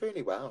paid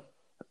really well.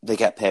 They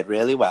get paid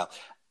really well.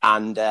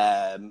 And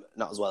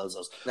not as well as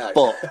us. No.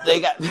 But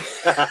they get...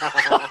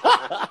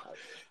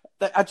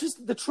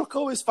 the truck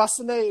always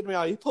fascinated me.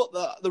 You put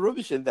the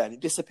rubbish in there and it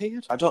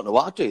disappeared. I don't know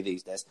what I'd do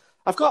these days.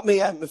 I've got my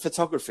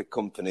photography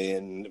company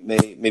and my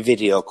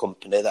video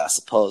company that I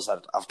suppose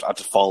I'd have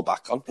to fall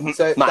back on.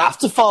 So Might have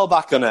to fall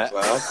back on it.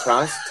 Well,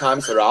 Christ,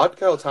 times are hard,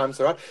 girl,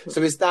 times are hard.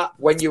 So is that,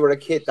 when you were a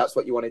kid, that's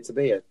what you wanted to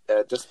be, a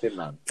dustbin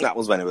man? That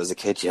was when I was a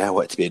kid, yeah. I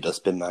wanted to be a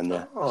dustbin man,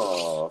 yeah.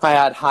 Oh. I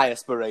had high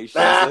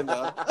aspirations, you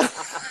know.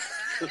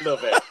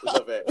 Love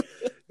it.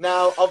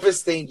 Now,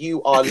 obviously,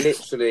 you are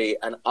literally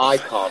an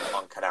icon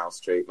on Canal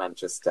Street,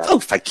 Manchester. Oh,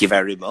 thank you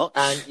very much.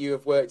 And you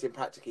have worked in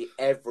practically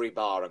every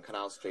bar on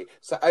Canal Street.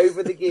 So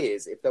over the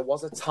years, if there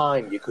was a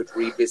time you could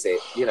revisit,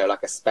 you know,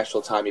 like a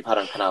special time you've had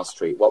on Canal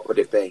Street, what would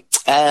it be?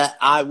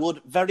 I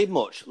would very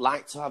much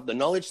like to have the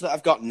knowledge that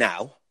I've got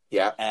now.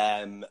 Yeah.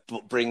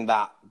 But bring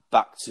that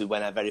back to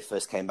when I very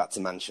first came back to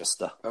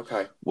Manchester.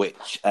 Okay.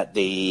 Which at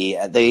the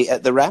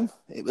REM,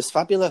 it was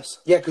fabulous.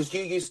 Yeah, because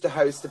you used to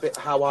host a bit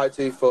How I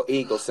Do for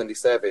Eagle Sunday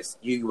Service.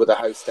 You were the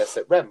hostess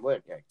at REM,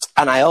 weren't you?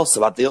 And I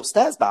also had the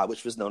upstairs bar,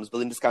 which was known as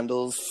Belinda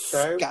Scandal's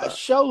show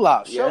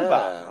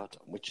bar.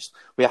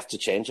 We have to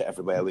change it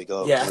everywhere we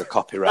go because of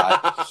copyright.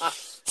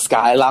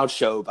 Sky Loud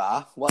Show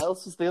Bar. What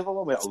else was the other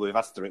one? We've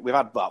had three. We've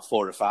had about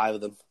 4 or 5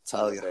 of them.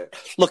 Tell you,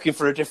 looking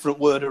for a different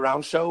word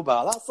around show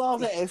bar. That's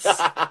all it is.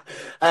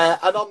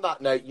 And on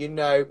that note, you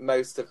know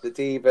most of the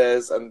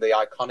divas and the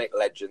iconic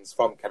legends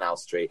from Canal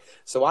Street.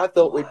 So I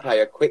thought we'd play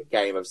a quick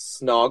game of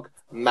Snog,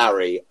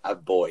 Marry,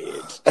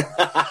 Avoid.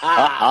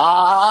 I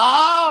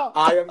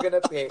am going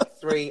to pick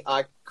 3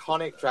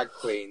 iconic drag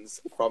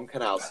queens from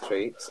Canal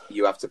Street.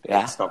 You have to pick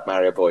Snog,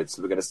 Marry, Avoid.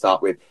 So we're going to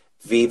start with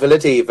Viva La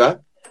Diva,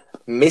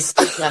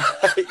 Misty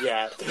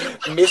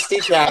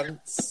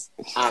Chance,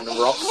 and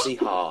Roxy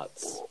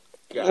Hart.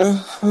 Go.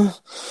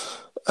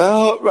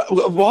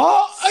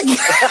 What?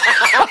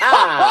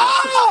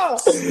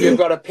 You've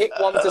got to pick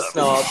one to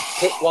snog,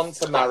 pick one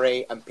to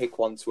marry, and pick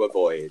one to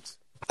avoid.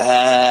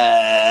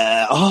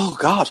 Oh,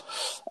 God.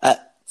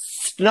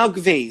 Snog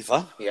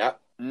Viva. Yeah.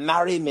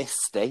 Marry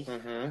Misty.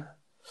 Mm-hmm.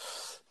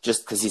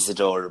 Just because he's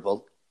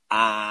adorable.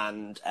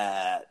 And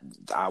I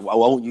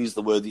won't use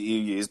the word that you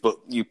use, but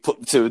you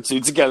put 2 and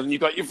 2 together and you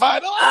got your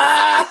final.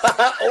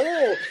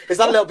 Oh, is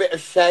that a little bit of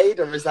shade,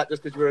 or is that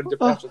just because you were under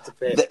pressure to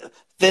pick?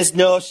 There's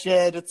no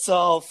shade at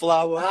all,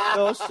 Flower.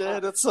 No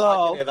shade at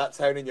all. I can hear that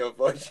tone in your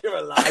voice. You're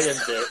a lion,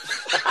 bitch.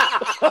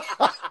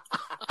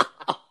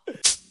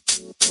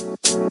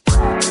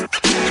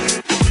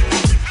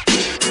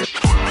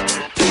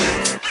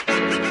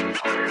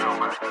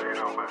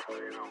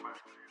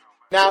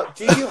 Now,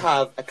 do you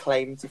have a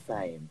claim to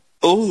fame?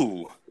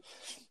 Ooh.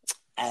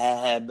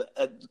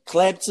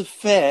 Claim to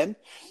fame?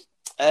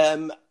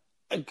 Well,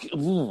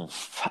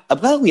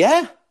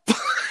 yeah.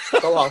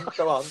 Go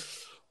on.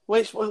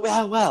 Which,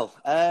 well,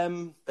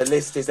 the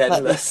list is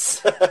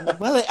endless.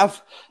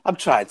 Well, I'm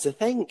trying to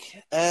think.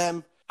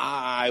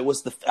 I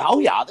was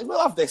I think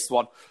we'll have this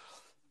one.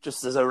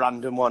 Just as a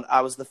random one, I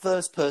was the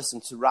first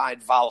person to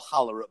ride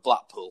Valhalla at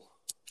Blackpool.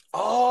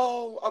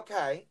 Oh,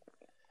 okay.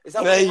 Is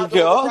that there what you had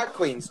go. All the drag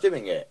queens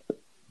doing it?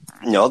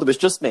 No, there was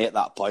just me at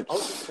that point. Oh,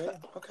 just me.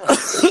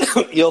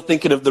 Okay. You're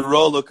thinking of the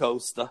roller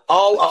coaster.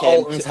 Oh,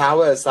 Alton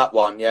Towers, that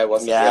one. Yeah,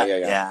 wasn't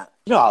it? Yeah.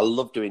 You know, I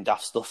love doing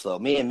daft stuff, though.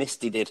 Me and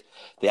Misty did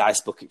the Ice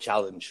Bucket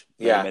Challenge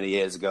many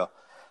years ago,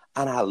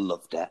 and I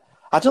loved it.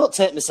 I don't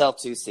take myself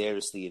too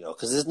seriously, you know,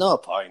 because there's no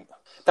point.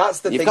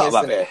 That's the thing,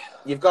 isn't it?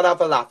 You've got to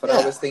have a laugh, and I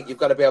always think you've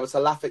got to be able to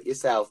laugh at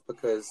yourself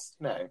because,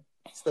 you know,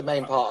 it's the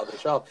main part of the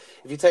job.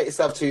 If you take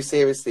yourself too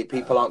seriously,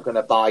 people aren't going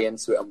to buy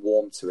into it and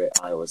warm to it,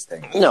 I always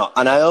think. No,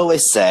 and I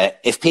always say,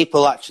 if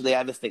people actually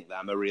ever think that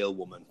I'm a real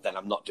woman, then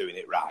I'm not doing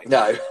it right.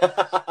 No.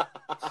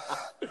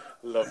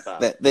 Love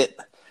that.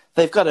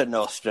 They've got to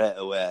know straight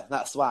away.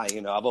 That's why, you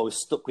know, I've always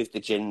stuck with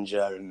the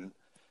ginger, and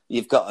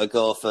you've got to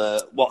go for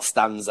what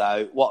stands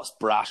out, what's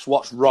brash,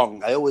 what's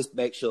wrong. I always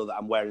make sure that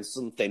I'm wearing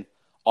something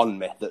on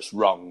me that's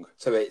wrong.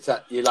 So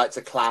you like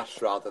to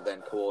clash rather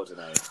than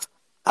coordinate?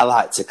 I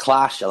like to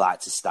clash, I like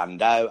to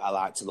stand out, I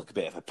like to look a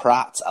bit of a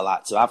prat, I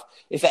like to have...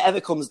 If it ever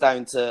comes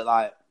down to,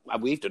 like,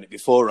 we've done it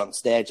before on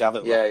stage,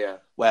 haven't we? Yeah.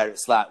 Where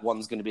it's like,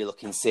 one's going to be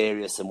looking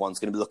serious and one's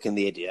going to be looking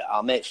the idiot.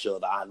 I'll make sure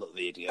that I look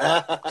the idiot,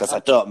 because I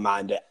don't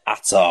mind it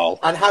at all.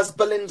 And has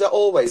Belinda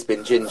always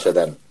been ginger,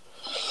 then?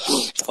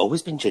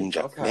 Always been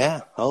ginger,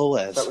 yeah,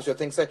 always. That was your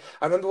thing. So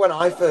I remember when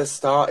I first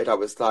started, I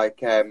was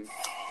like...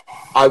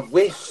 I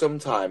wish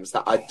sometimes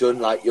that I'd done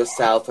like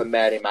yourself and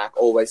Mary Mac,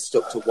 always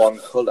stuck to one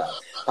colour.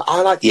 But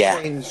I like to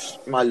change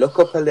my look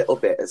up a little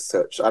bit as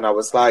such. And I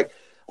was like,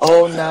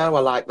 oh no, I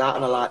like that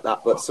and I like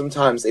that. But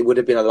sometimes it would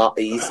have been a lot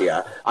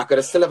easier. I could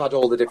have still have had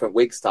all the different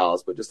wig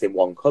styles, but just in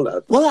one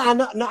colour. Well,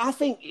 I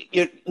think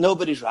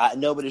nobody's right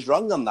and nobody's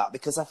wrong on that,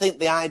 because I think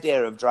the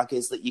idea of drag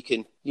is that you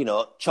can,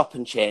 chop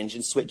and change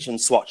and switch and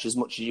swatch as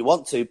much as you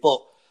want to.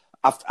 But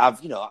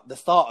I've the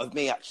thought of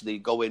me actually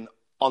going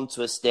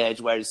onto a stage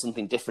wearing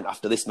something different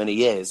after this many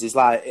years is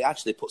like, it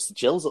actually puts the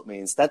chills up me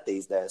instead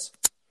these days.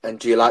 And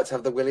do you like to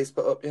have the willies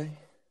put up you?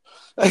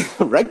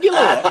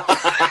 Regularly.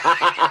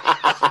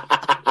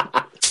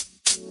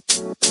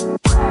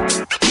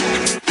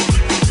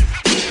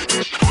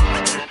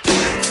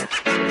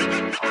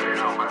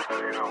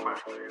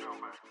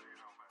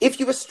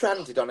 If you were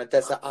stranded on a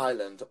desert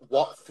island,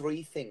 what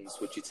 3 things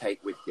would you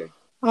take with you?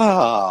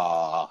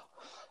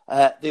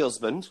 The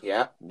husband.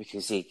 Yeah.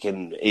 Because he'd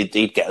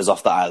get us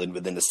off the island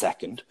within a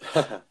second.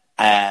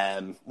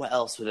 What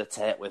else would I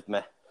take with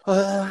me?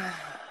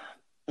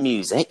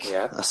 Music,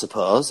 yeah. I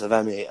suppose, of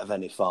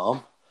any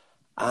form.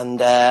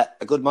 And a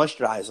good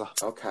moisturiser.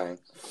 Okay,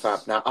 fab.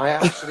 Now, I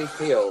actually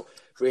feel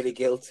really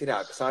guilty now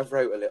because I've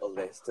wrote a little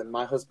list and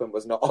my husband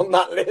was not on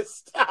that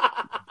list.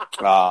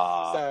 So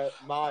I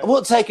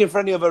won't take him for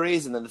any other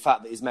reason than the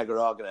fact that he's mega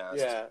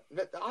organised. Yeah,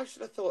 I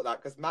should have thought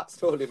that because Matt's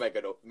totally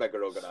mega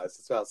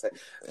organised as well. So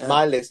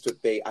my list would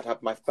be, I'd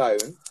have my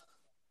phone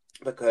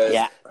because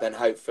then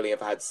hopefully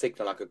if I had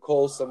signal I could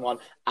call someone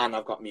and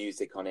I've got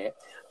music on it.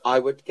 I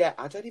would get,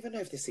 I don't even know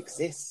if this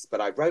exists,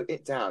 but I wrote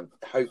it down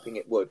hoping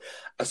it would,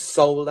 a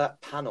solar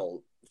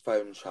panel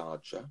phone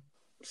charger.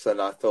 So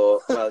I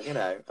thought, well,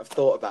 I've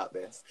thought about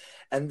this.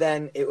 And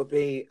then it would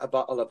be a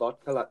bottle of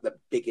vodka, like the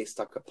biggest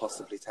I could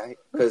possibly take.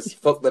 Because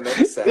fuck the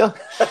mixer.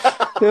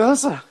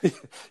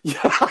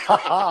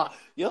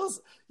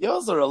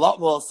 Yours are a lot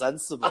more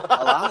sensible.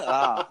 I like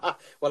that.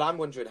 Well, I'm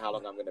wondering how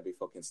long I'm going to be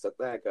fucking stuck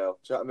there, girl.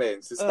 Do you know what I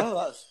mean?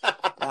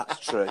 That's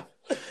true.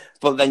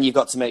 But then you've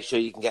got to make sure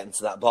you can get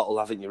into that bottle,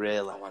 haven't you,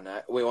 really? Oh, I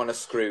know. We want a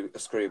screw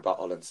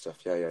bottle and stuff.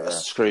 Yeah. A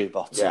screw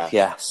bottle,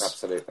 yes.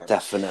 Absolutely.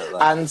 Definitely.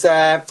 And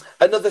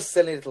another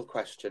silly little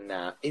question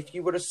now. If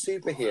you were a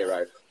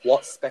superhero,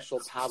 what special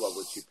power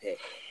would you pick?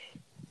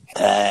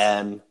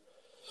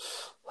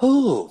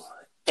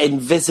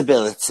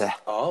 Invisibility.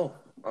 Oh,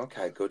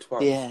 okay, good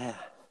one. Yeah.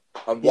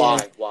 And why?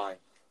 Yeah. Why?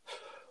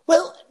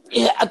 Well,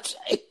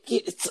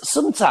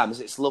 sometimes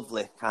it's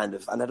lovely, kind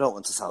of, and I don't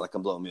want to sound like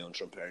I'm blowing my own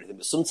trumpet or anything,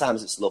 but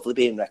sometimes it's lovely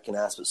being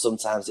recognised, but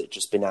sometimes it'd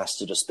just be nice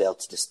to just be able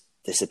to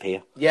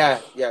disappear. Yeah.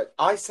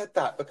 I said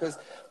that because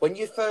when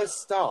you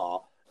first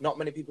start, not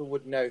many people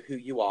would know who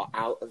you are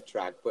out of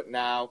drag, but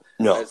now,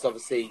 as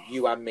obviously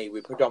you and me,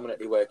 we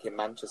predominantly work in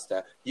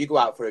Manchester. You go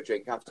out for a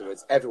drink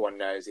afterwards, everyone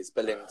knows it's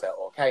Belinda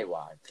or KY.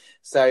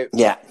 So,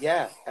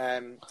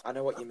 I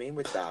know what you mean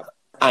with that.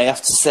 I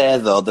have to say,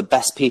 though, the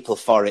best people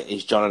for it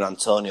is John and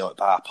Antonio at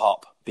Bar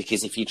Pop,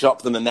 because if you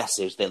drop them a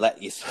message, they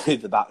let you through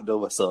the back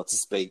door, so to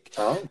speak,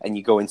 and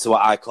you go into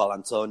what I call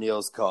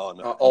Antonio's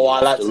corner. I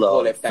like to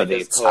call it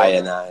Beggar's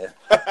Corner. Night.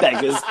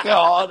 Beggar's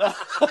Corner.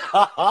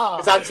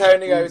 Because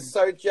Antonio is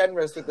so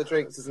generous with the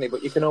drinks, isn't he?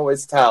 But you can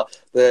always tell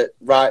the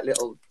right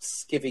little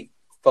skivvy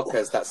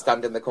fuckers that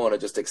stand in the corner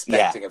just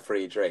expecting a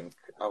free drink.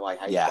 Oh, I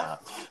hate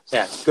that.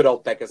 Yeah, good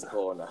old Beggar's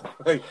Corner.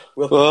 Talking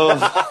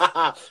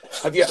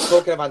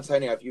of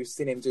Antonio, have you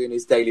seen him doing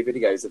his daily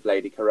videos of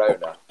Lady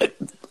Corona?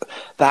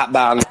 That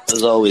man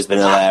has always been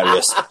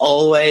hilarious.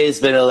 Always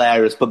been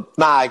hilarious. But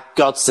my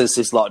God, since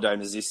this lockdown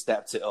has he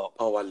stepped it up.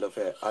 Oh, I love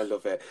it.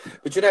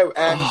 But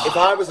if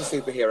I was a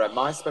superhero,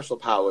 my special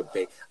power would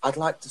be, I'd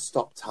like to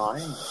stop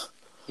time.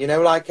 Do you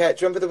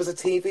remember there was a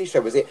TV show?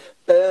 Was it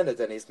Bernard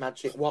and his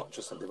Magic Watch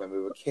or something when we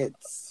were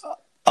kids?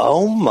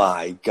 Oh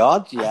my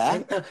God,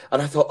 yeah.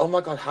 And I thought, oh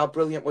my God, how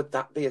brilliant would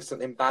that be if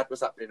something bad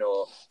was happening,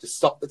 or to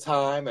stop the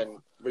time and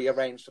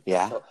rearrange the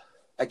thought,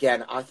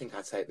 again, I think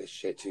I take this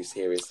shit too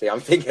seriously. I'm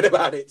thinking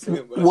about it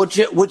too much.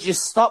 Would you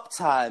stop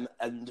time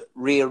and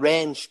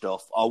rearrange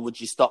stuff, or would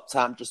you stop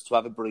time just to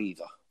have a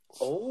breather?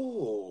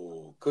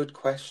 Oh, good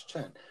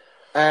question.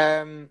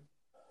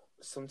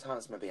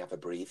 Sometimes maybe have a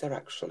breather,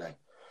 actually.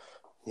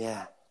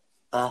 Yeah,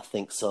 I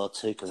think so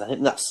too, because I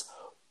think that's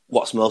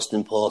what's most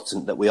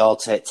important, that we all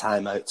take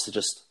time out to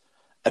just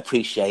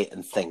appreciate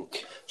and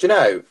think. Do you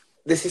know,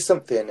 this is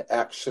something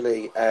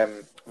actually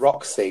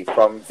Roxy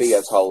from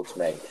Via told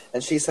me,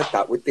 and she said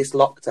that with this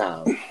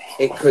lockdown,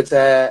 it could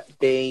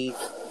be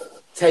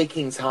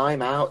taking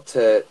time out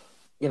to,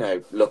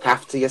 look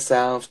after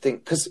yourself,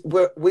 because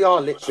we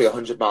are literally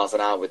 100 miles an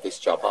hour with this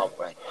job, aren't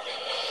we?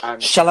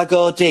 Shall I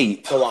go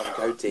deep? Go on,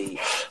 go deep.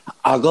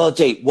 I'll go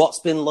deep. What's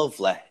been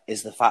lovely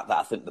is the fact that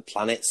I think the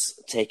planet's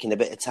taking a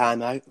bit of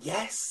time out.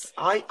 Yes,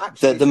 I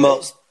actually the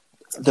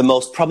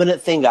most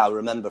prominent thing I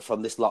remember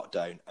from this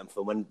lockdown and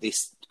from when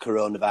this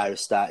coronavirus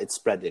started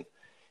spreading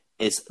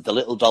is the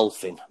little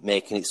dolphin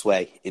making its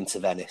way into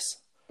Venice.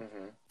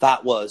 Mm-hmm.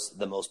 That was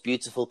the most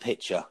beautiful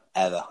picture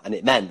ever, and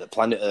it meant that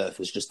planet Earth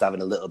was just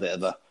having a little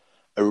bit of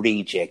a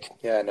rejig.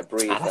 Yeah, and a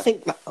breather. And I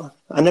think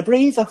and a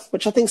breather,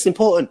 which I think is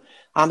important.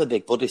 I'm a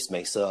big Buddhist,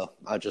 me, so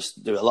I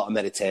just do a lot of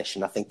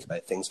meditation. I think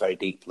about things very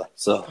deeply.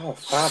 So,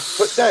 fab.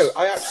 But no,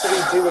 I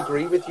actually do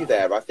agree with you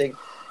there. I think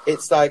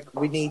it's like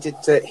we needed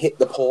to hit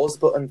the pause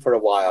button for a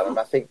while, and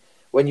I think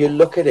when you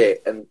look at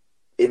it and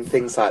in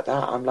things like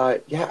that, I'm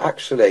like, yeah,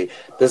 actually,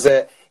 there's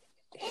a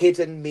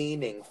hidden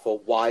meaning for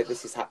why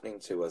this is happening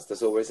to us.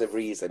 There's always a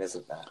reason,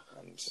 isn't there?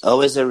 And,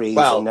 always a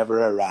reason,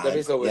 never a rhyme. There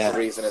is always a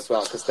reason as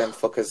well, because them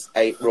fuckers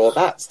ate raw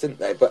bats, didn't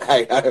they? But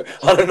hey, no,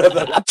 I don't know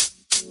that.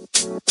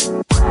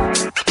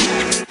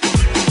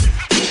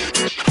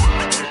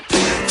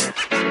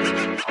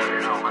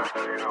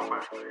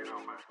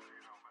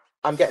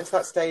 I'm getting to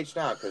that stage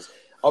now, because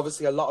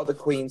obviously a lot of the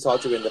queens are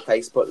doing the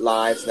Facebook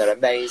Lives, and they're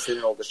amazing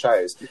and all the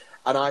shows.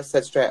 And I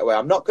said straight away,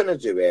 I'm not going to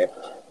do it,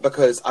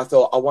 because I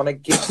thought I want to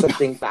give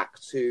something back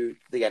to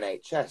the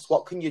NHS.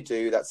 What can you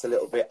do that's a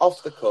little bit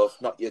off the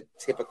cuff, not your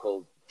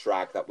typical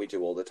drag that we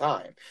do all the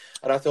time?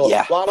 And I thought,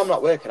 while I'm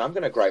not working, I'm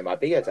going to grow my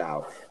beard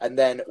out. And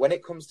then when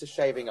it comes to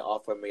shaving it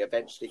off, when we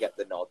eventually get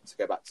the nod to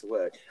go back to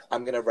work,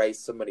 I'm going to raise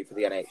some money for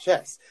the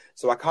NHS.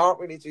 So I can't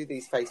really do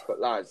these Facebook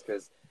Lives,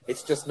 because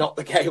it's just not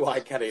the gay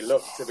white Kenny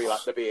look to be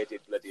like the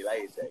bearded bloody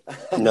lady.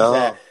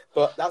 No.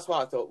 But that's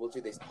why I thought we'll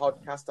do this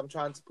podcast. I'm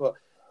trying to put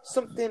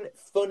something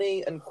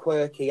funny and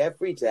quirky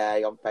every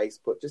day on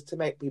Facebook, just to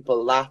make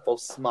people laugh or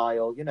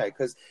smile, you know,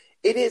 because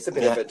it is a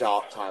bit of a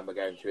dark time we're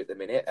going through at the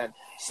minute, and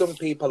some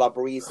people are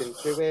breezing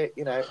through it,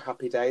 you know,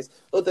 happy days.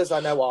 Others I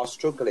know are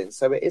struggling,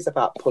 so it is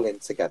about pulling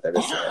together,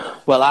 isn't it?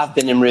 Well, I've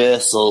been in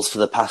rehearsals for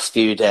the past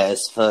few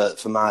days for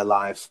my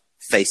live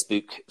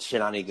Facebook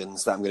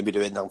shenanigans that I'm going to be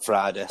doing on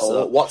Friday.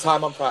 So. What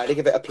time on Friday?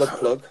 Give it a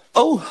plug.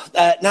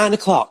 9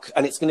 o'clock,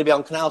 and it's going to be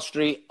on Canal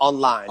Street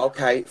online.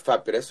 Okay,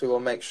 fabulous. We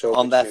will make sure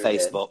on their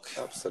Facebook.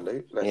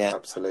 Absolutely,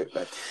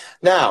 absolutely.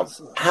 Now,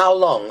 how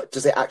long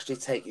does it actually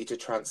take you to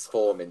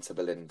transform into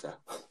Belinda?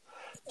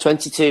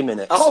 22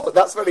 minutes. Oh,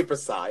 that's very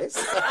precise.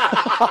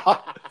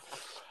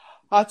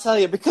 I tell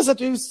you, because I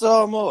do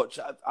so much.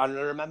 I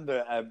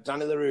remember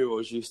Danny LaRue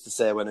always used to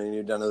say, when I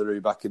knew Danny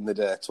LaRue back in the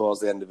day, towards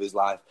the end of his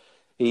life,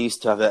 he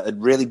used to have a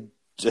really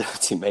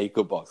dirty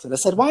makeup box. And I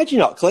said, why do you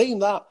not clean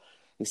that?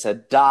 He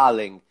said,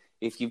 darling,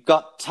 if you've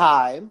got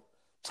time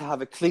to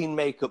have a clean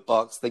makeup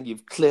box, then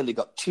you've clearly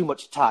got too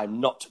much time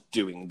not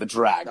doing the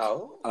drag.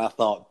 Oh. And I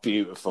thought,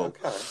 beautiful.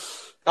 Okay.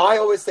 I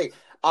always think,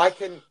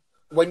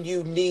 when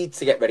you need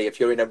to get ready, if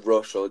you're in a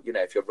rush or, you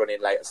know, if you're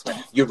running late or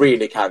something, you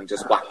really can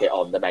just whack it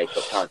on the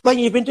makeup, can't you? When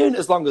you've been doing it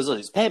as long as us,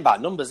 it's paying by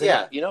numbers, isn't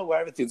it? You know where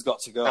everything's got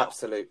to go.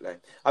 Absolutely.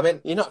 I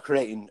mean, you're not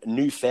creating a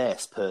new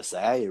face per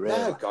se, are you, really?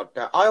 No, God,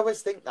 no. I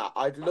always think that.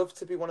 I'd love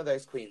to be one of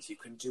those queens who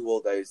can do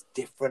all those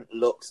different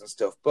looks and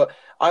stuff, but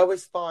I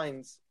always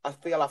I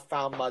feel I've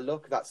found my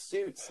look that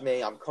suits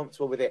me. I'm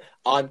comfortable with it.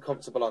 I'm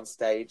comfortable on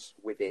stage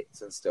with it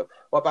and stuff.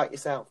 What about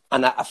yourself?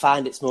 And I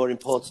find it's more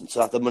important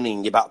to have the money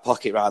in your back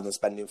pocket rather than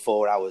spending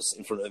 4 hours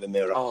in front of a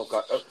mirror. Oh,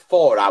 God.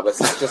 4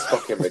 hours is just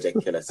fucking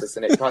ridiculous,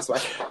 isn't it?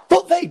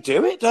 But they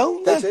do it,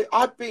 don't they? They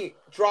do.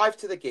 Drive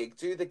to the gig,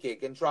 do the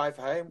gig, and drive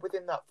home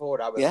within that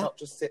 4 hours, not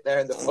just sit there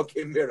in the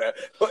fucking mirror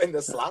putting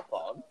the slap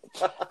on.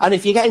 And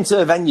if you get into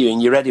a venue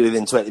and you're ready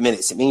within 20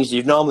 minutes, it means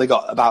you've normally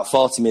got about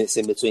 40 minutes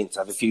in between to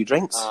have a few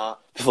drinks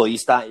before you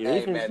start your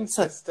evening. Amen,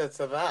 sister,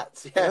 to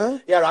that.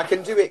 Yeah, I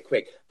can do it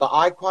quick, but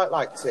I quite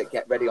like to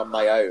get ready on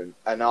my own,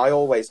 and I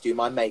always do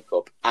my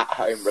makeup at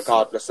home,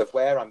 regardless of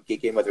where I'm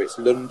gigging, whether it's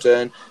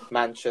London,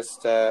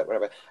 Manchester,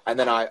 wherever. And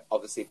then I,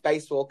 obviously,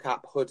 baseball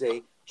cap,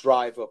 hoodie,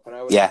 drive up,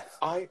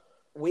 and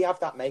we have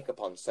that makeup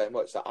on so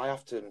much that I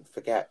often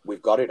forget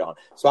we've got it on.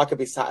 So I could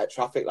be sat at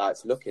traffic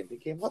lights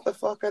thinking, what the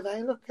fuck are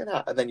they looking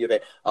at? And then you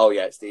think, oh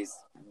yeah, it's these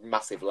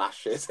massive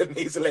lashes and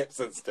these lips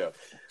and stuff.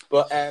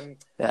 But when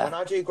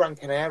I do Gran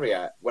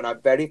Canaria, when I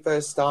very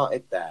first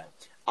started there,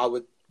 I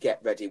would get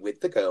ready with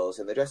the girls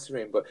in the dressing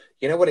room. But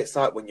you know what it's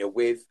like when you're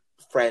with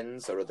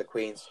friends or other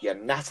queens, you're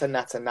natter.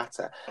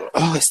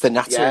 Oh, it's the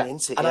nattering,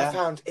 isn't it? And I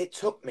found it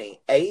took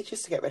me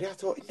ages to get ready. I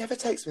thought, it never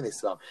takes me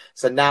this long.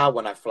 So now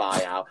when I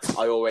fly out,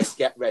 I always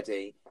get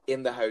ready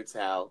in the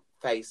hotel,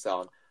 face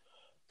on,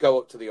 go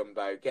up to the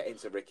Umbo, get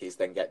into Ricky's,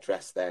 then get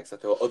dressed there. Because I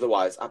thought,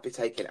 otherwise, I'd be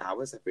taking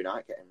hours every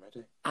night getting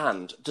ready.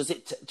 And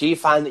do you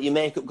find that your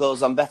makeup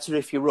goes on better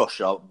if you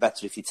rush or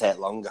better if you take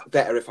longer?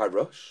 Better if I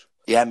rush.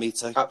 Yeah, me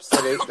too.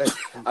 Absolutely.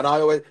 And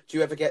do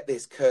you ever get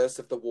this curse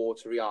of the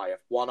watery eye? If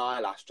one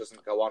eyelash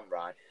doesn't go on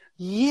right.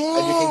 Yeah.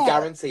 And you can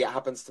guarantee it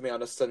happens to me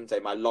on a Sunday,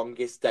 my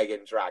longest day in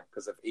drag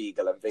because of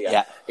Eagle and Via.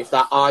 Yeah. If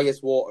that eye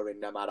is watering,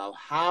 no matter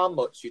how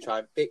much you try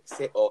and fix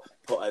it or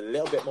put a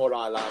little bit more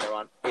eyeliner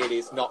on, it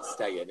is not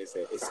staying, is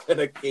it? It's going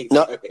to keep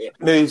going.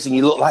 Moves and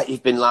you look like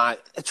you've been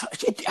like...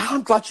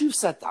 I'm glad you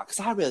said that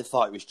because I really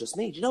thought it was just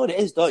me. Do you know what it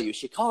is, don't you?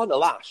 It's your corner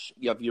lash.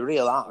 You have your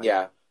real eye.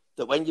 Yeah.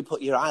 That when you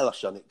put your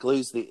eyelash on, it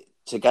glues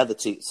together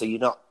so you're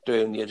not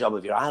doing your job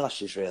with your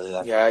eyelashes, really,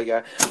 then.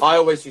 Yeah. I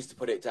always used to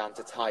put it down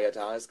to tired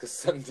eyes because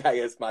Sunday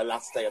is my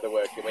last day of the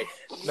working week.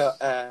 No,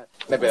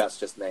 maybe that's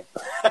just me.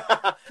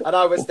 And I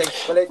always think,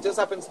 well, it does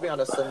happen to me on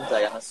a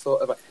Sunday, and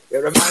it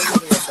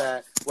reminds me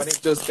of when it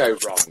does go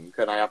wrong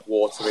and I have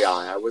watery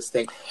eye. I always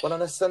think, well,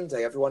 on a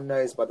Sunday, everyone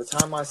knows by the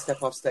time I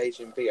step off stage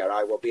in Via,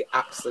 I will be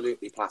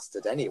absolutely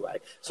plastered anyway.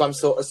 So I'm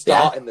sort of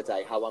starting the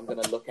day how I'm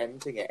going to look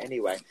ending it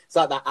anyway. It's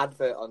like that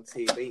advert on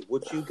TV.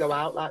 Would you go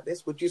out like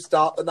this? Would you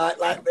start the night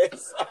like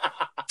this?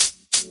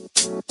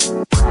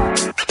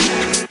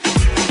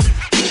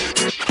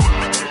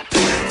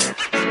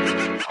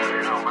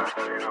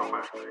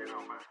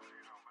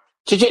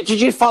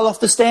 Did you fall off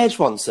the stage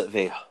once at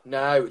Via?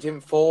 No, it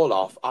didn't fall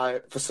off.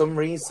 For some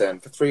reason,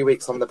 for 3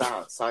 weeks on the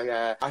bounce,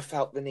 I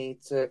felt the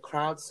need to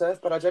crowd surf,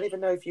 but I don't even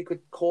know if you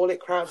could call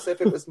it crowd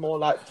surf. It was more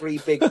like three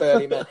big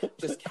burly men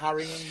just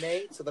carrying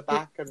me to the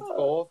back and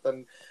forth.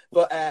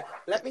 But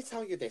let me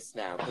tell you this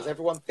now, because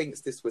everyone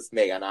thinks this was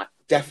me, and I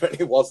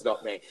definitely was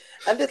not me.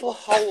 A little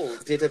hole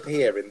did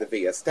appear in the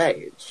Via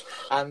stage,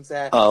 and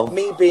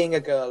me being a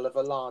girl of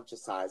a larger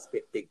size,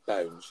 big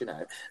bones,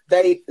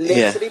 they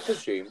literally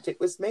presumed it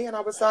was me, and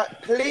I was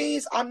like,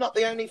 please, I'm not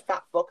the only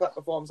fat fuck that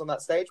performs on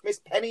that stage. Miss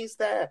Penny's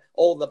there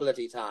all the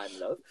bloody time,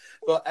 love.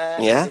 But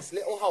this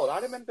little hole, I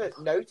remember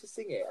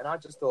noticing it, and I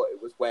just thought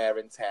it was wear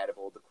and tear of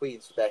all the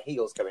queens with their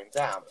heels going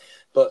down.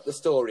 But the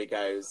story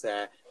goes,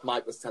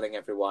 Mike was telling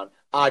everyone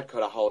I'd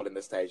cut a hole in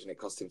the stage and it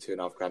cost him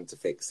 $2,500 to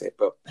fix it.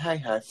 But hey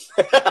ho.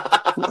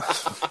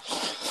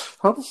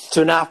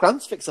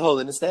 $2,500 to fix a hole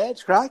in the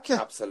stage, crikey.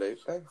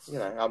 Absolutely.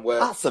 I'm worth...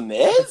 That's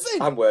amazing.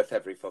 I'm worth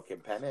every fucking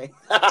penny.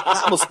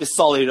 That must be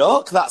solid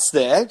oak, that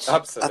stage.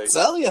 Absolutely. I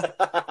tell you.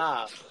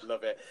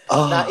 Love it.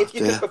 Oh, now, if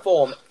you could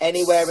perform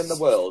anywhere in the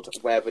world,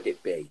 where would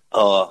it be?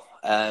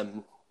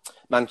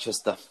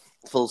 Manchester.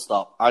 Full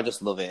stop. I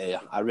just love it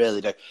here. I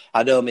really do.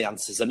 I know my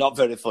answers are not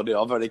very funny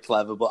or very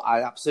clever, but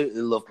I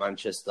absolutely love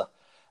Manchester.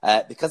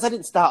 Because I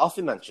didn't start off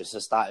in Manchester. I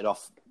started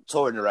off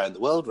touring around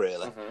the world,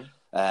 really. Mm-hmm.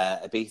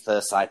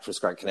 Ibiza, Cyprus,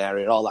 Gran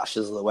Canaria, all that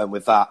shizzle that went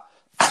with that.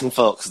 And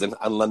Folkestone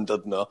and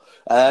Llandudno.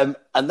 And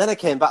then I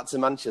came back to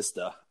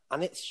Manchester.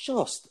 And it's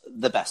just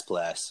the best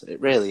place. It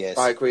really is.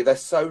 I agree. They're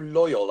so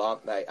loyal,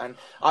 aren't they? And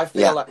I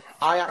feel like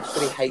I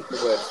actually hate the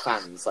word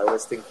fans. I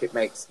always think it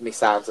makes me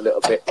sound a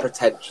little bit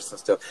pretentious and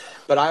stuff.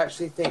 But I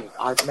actually think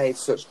I've made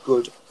such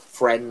good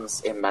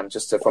friends in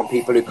Manchester from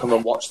people who come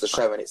and watch the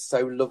show, and it's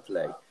so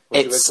lovely.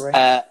 Would you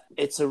agree?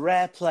 It's a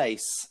rare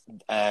place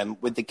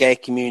with the gay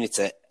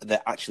community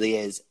that actually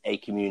is a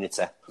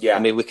community. Yeah. I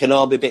mean, we can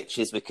all be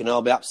bitches, we can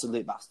all be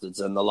absolute bastards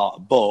and a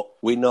lot, but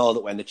we know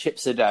that when the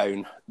chips are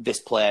down, this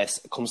place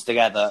comes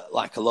together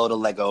like a load of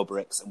Lego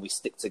bricks and we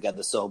stick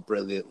together so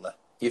brilliantly.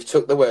 You've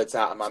took the words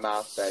out of my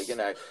mouth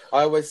there,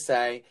 I always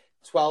say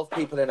 12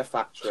 people in a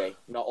factory,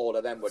 not all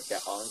of them would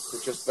get on. So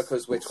just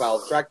because we're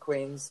 12 drag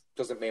queens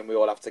doesn't mean we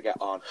all have to get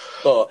on.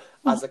 But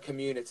as a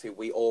community,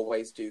 we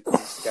always do come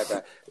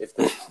together. If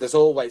there's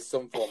always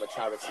some form of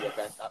charity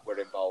event that we're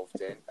involved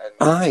in.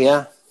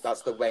 And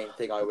that's the main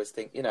thing I always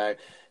think,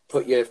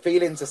 put your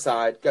feelings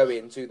aside, go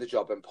in, do the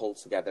job and pull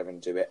together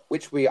and do it,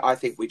 which I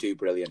think we do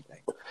brilliantly.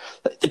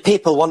 The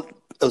people want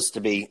us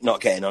to be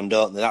not getting on,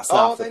 don't they? That's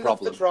half the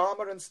problem. They love the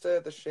drama and stir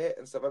the shit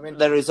and stuff. I mean,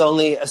 there is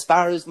only, as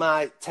far as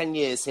my 10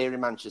 years here in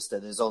Manchester,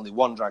 there's only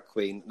one drag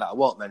queen that I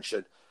won't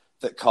mention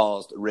that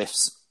caused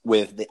rifts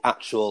with the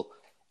actual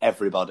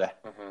everybody.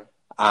 Mm-hmm.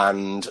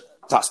 And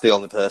that's the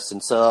only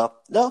person. So,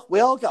 no, we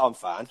all get on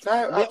fine.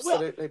 No,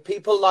 absolutely.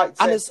 People like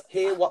to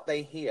hear what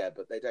they hear,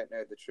 but they don't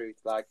know the truth.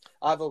 Like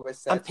I've always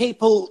said. And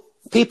people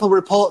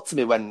report to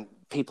me when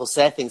people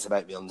say things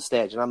about me on the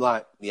stage, and I'm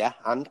like, yeah,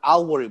 and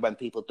I'll worry when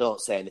people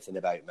don't say anything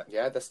about me.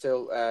 Yeah, they're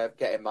still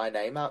getting my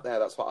name out there.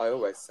 That's what I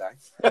always say.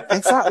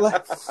 Exactly.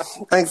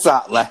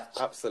 Exactly.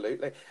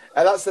 Absolutely.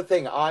 And that's the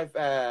thing. I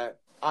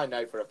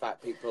know for a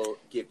fact people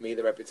give me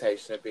the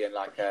reputation of being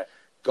like a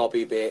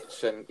gobby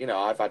bitch, and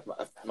I've had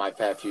my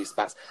fair few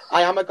spats.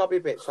 I am a gobby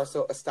bitch. I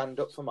sort of stand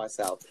up for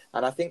myself,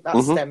 and I think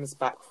that stems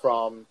back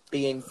from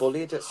being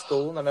bullied at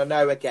school. And I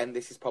know, again,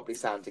 this is probably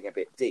sounding a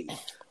bit deep,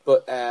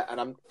 but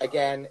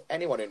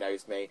anyone who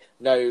knows me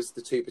knows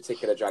the two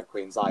particular drag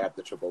queens I had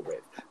the trouble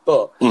with.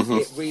 But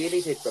it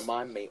really did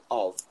remind me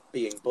of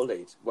being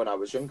bullied when I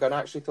was younger, and I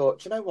actually thought,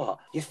 do you know what?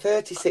 You're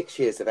 36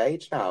 years of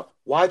age now.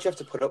 Why do you have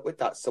to put up with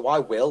that? So I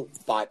will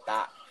bite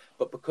back.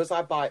 But because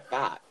I bite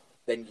back,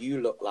 then you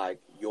look like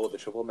you're the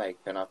troublemaker.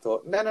 And I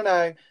thought, no.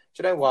 Do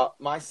you know what?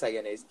 My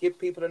saying is, give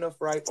people enough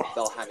rope,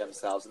 they'll hang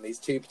themselves. And these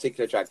two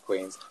particular drag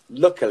queens,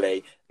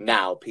 luckily,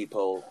 now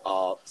people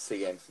are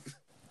seeing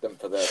them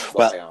for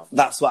what they are.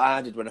 That's what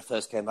I did when I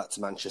first came back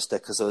to Manchester,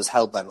 because I was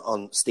hell-bent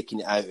on sticking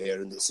it out here,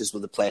 and this is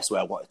the place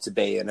where I wanted to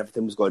be, and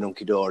everything was going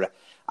hunky-dory.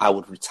 I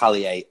would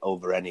retaliate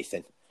over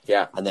anything.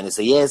 Yeah. And then as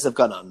the years have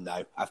gone on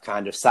now, I've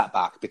kind of sat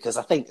back, because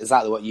I think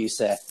exactly what you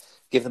say,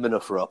 give them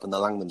enough rope and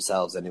they'll hang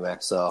themselves anyway.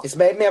 So it's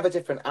made me have a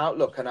different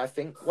outlook, and I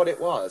think what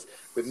it was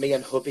with me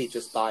and hubby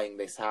just buying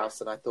this house,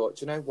 and I thought,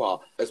 do you know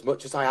what? As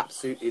much as I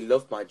absolutely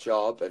love my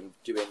job and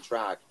doing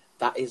drag,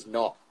 that is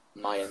not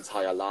my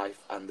entire life,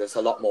 and there's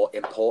a lot more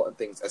important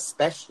things,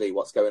 especially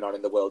what's going on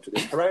in the world with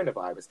this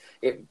coronavirus.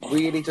 It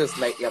really does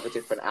make you have a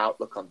different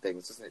outlook on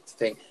things, doesn't it? To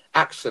think,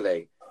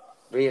 actually,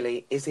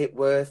 really, is it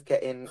worth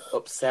getting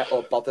upset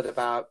or bothered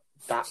about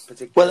that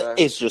particular... Well,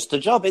 it's just a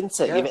job, isn't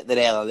it? Yeah. You hit the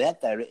nail on the head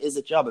there. It is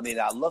a job. I mean,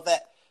 I love it,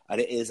 and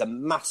it is a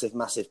massive,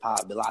 massive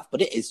part of my life,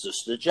 but it is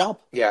just a job.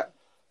 Yeah,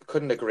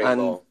 couldn't agree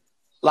more.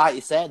 Like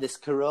you said, this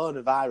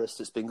coronavirus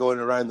that's been going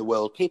around the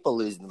world, people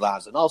losing their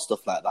lives and all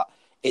stuff like that,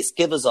 it's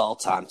give us all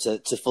time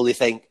to fully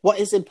think, what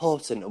is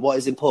important and what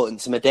is important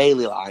to my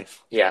daily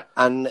life? Yeah.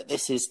 And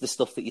this is the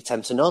stuff that you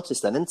tend to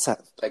notice then, isn't it?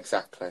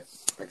 Exactly.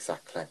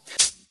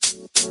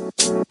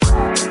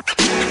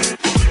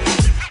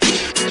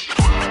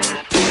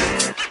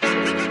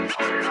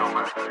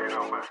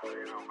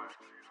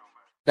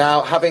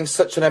 Now, having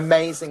such an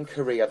amazing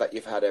career that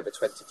you've had over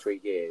 23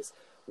 years,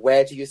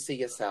 where do you see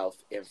yourself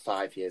in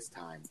 5 years'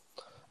 time?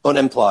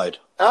 Unemployed.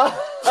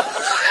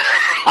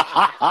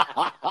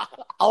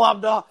 Oh, I'm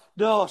not.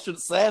 No, I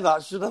shouldn't say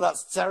that, should I?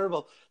 That's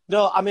terrible.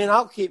 No, I mean,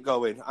 I'll keep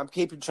going. I'm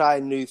keeping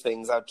trying new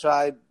things. I've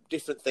tried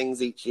different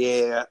things each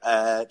year,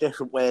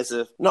 different ways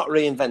of not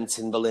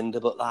reinventing Belinda,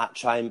 but like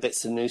trying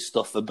bits of new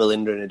stuff for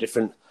Belinda in a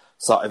different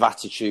sort of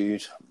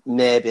attitude,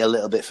 maybe a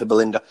little bit for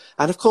Belinda.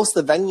 And, of course,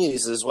 the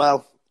venues as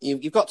well.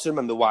 You've got to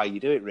remember why you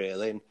do it,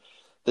 really. And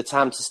the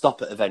time to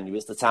stop at a venue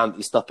is the time that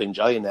you stop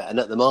enjoying it. And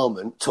at the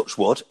moment, touch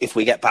wood, if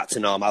we get back to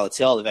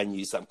normality, all the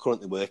venues that I'm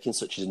currently working,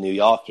 such as New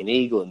York and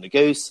Eagle and the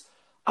Goose,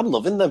 I'm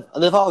loving them.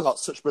 And they've all got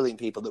such brilliant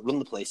people that run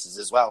the places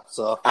as well.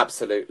 So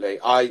Absolutely.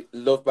 I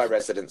love my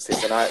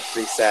residencies, and I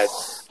actually said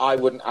I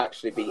wouldn't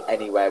actually be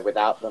anywhere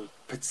without them,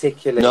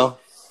 particularly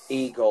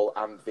Eagle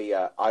and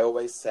Via. I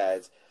always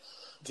said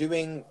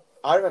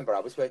I remember I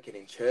was working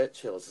in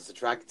Churchill's as a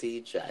drag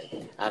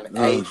DJ, and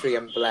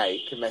Adrian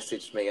Blake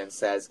messaged me and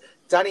says,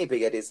 Danny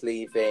Beard is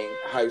leaving,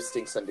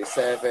 hosting Sunday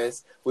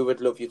service. We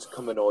would love you to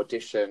come and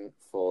audition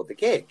for the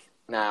gig.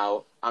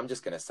 Now, I'm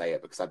just going to say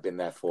it because I've been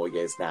there 4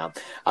 years now.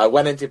 I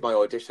went and did my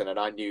audition, and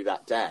I knew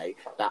that day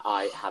that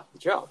I had the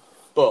job.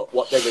 But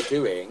what they were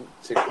doing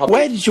to probably...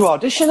 Where did you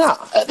audition at?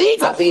 At the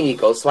Eagle? At the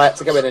Eagle. So I had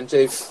to go in and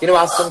do... You know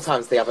how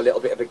sometimes they have a little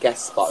bit of a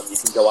guest spot and you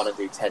can go on and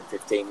do 10,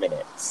 15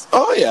 minutes?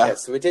 Oh, yeah.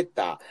 So we did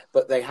that.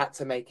 But they had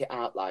to make it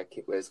out like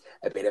it was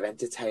a bit of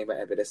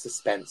entertainment, a bit of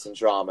suspense and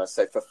drama.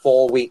 So for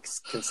 4 weeks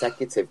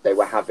consecutive, they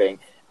were having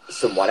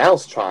someone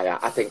else try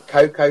out. I think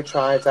Coco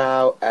tried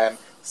out.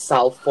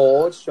 Sal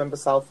Ford. Do you remember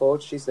Sal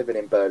Ford? She's living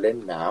in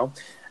Berlin now.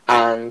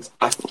 And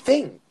I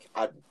think...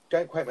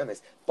 Don't quote me on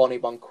this. Bonnie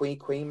Bon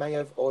Qui may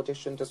have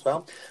auditioned as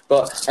well.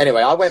 But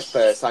anyway, I went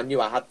first. I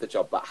knew I had the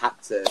job, but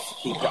had to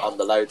keep it on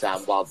the lowdown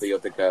while the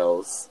other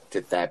girls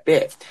did their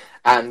bit.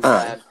 And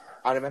I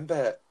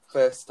remember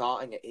first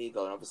starting at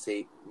Eagle, and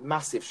obviously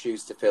massive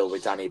shoes to fill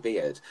with Danny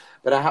Beard.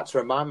 But I had to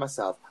remind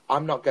myself,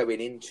 I'm not going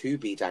in to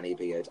be Danny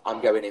Beard.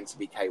 I'm going in to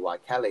be KY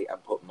Kelly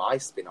and put my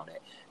spin on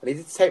it. And it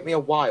did take me a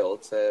while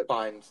to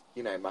find,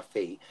 my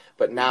feet.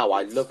 But now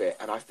I love it.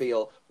 And I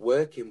feel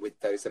working with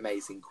those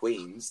amazing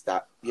queens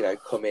that,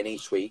 come in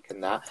each week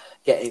and that,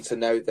 getting to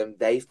know them.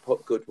 They've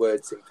put good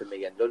words in for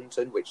me in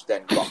London, which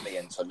then got me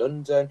into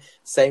London.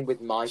 Same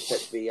with Mike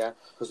at Via,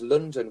 because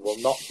London will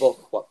not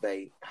book what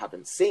they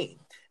haven't seen.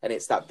 And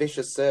it's that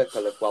vicious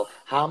circle of, well,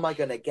 how am I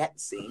going to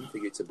get seen for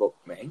you to book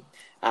me?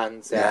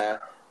 And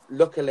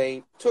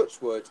luckily,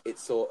 touch wood, it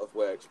sort of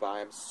worked. But I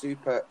am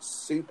super,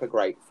 super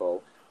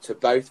grateful to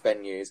both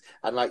venues.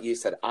 And like you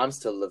said, I'm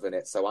still loving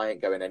it, so I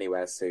ain't going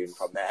anywhere soon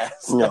from there.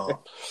 So. No.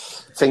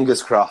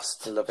 Fingers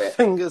crossed. Love it.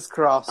 Fingers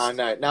crossed. I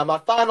know. Now, my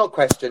final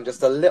question,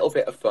 just a little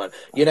bit of fun.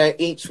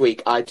 Each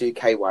week I do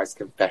KY's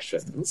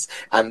Confessions,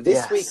 and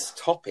this week's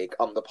topic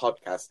on the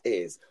podcast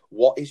is,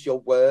 what is your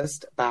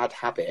worst bad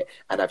habit,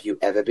 and have you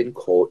ever been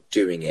caught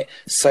doing it?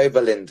 So,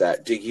 Belinda,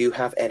 do you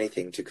have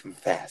anything to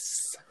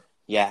confess?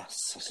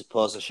 Yes, I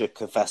suppose I should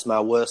confess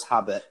my worst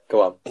habit.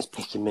 Go on. Is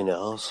picking my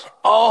nose.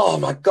 Oh,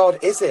 my God,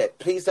 is it?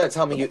 Please don't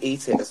tell me you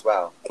eat it as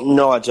well.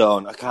 No, I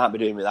don't. I can't be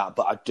doing with that,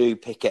 but I do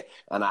pick it.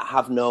 And I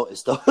have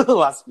noticed over the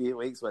last few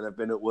weeks when I've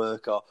been at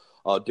work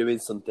or doing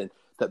something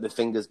that my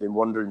finger's been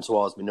wandering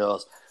towards my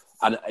nose.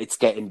 And it's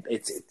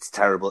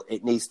terrible.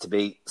 It needs to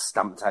be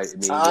stamped out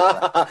immediately.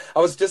 I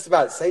was just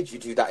about to say, do you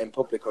do that in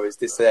public, or is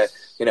this a,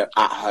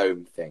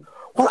 at-home thing?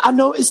 Well, I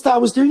noticed that I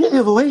was doing it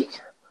the other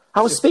week.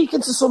 I was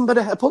speaking to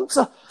somebody, a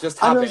punter,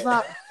 just and I was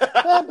like,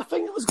 my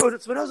finger was going up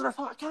to my nose, and I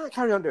thought, I can't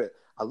carry on doing it.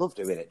 I love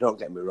doing it, don't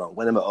get me wrong.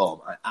 When I'm at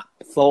home, I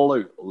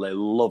absolutely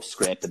love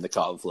scraping the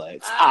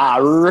cornflakes. I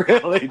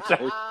really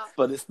do.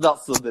 But it's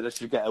not something I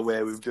should get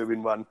away with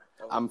doing when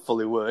I'm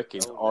fully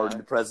working or in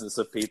the presence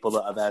of people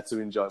that are there to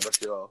enjoy my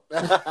show.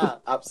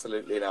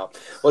 Absolutely not.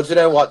 Well, do you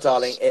know what,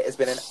 darling? It has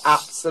been an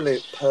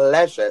absolute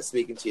pleasure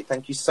speaking to you.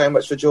 Thank you so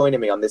much for joining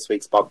me on this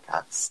week's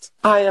podcast.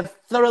 I have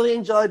thoroughly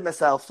enjoyed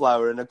myself,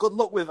 Flower, and a good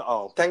luck with it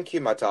all. Thank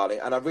you, my darling.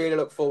 And I really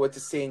look forward to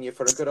seeing you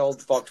for a good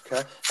old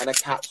vodka and a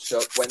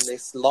catch-up when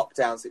this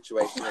lockdown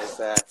situation is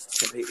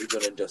completely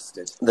done and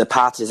dusted. The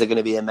parties are going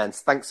to be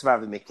immense. Thanks for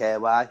having me,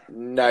 KY.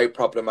 No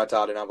problem, my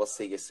darling. I will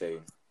see you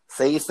soon.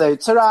 See you soon.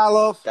 Ta-ra,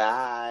 love.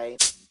 Bye.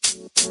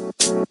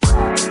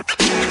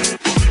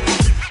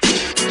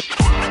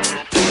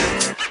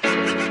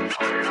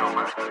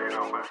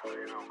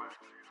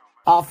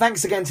 Oh,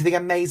 thanks again to the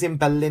amazing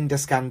Belinda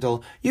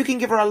Scandal. You can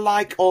give her a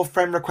like or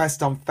friend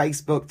request on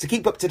Facebook to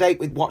keep up to date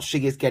with what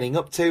she is getting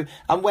up to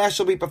and where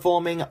she'll be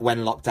performing when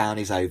lockdown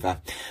is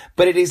over.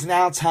 But it is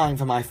now time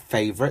for my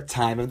favourite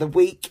time of the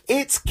week.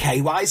 It's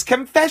KY's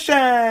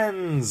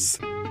Confessions!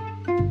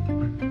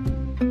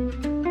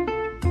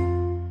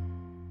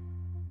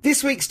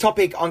 This week's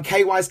topic on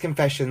KY's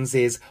Confessions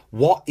is,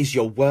 what is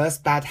your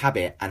worst bad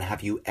habit and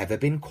have you ever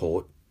been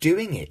caught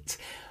doing it?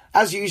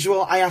 As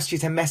usual, I asked you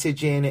to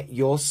message in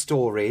your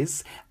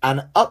stories,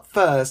 and up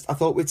first, I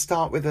thought we'd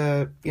start with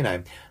a,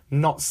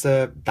 not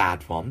so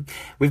bad one.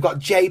 We've got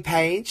Jay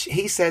Page.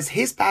 He says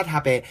his bad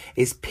habit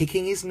is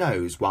picking his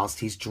nose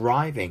whilst he's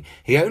driving.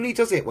 He only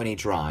does it when he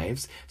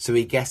drives, so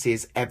he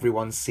guesses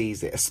everyone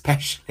sees it,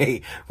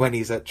 especially when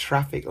he's at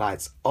traffic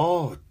lights.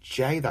 Oh,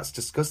 Jay, that's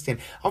disgusting.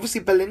 Obviously,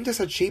 Belinda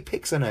said she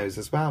picks her nose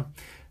as well.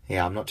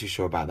 Yeah, I'm not too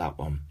sure about that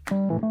one.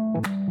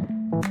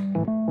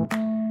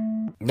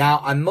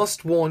 Now, I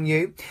must warn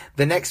you,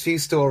 the next few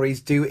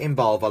stories do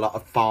involve a lot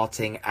of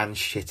farting and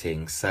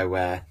shitting, so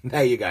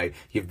there you go,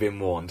 you've been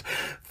warned.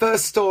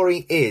 First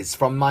story is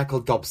from Michael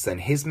Dobson.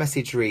 His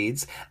message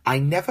reads, I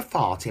never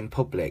fart in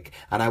public,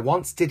 and I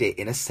once did it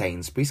in a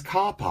Sainsbury's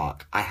car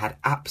park. I had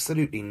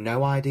absolutely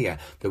no idea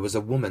there was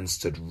a woman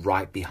stood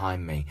right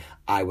behind me.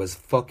 I was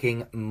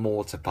fucking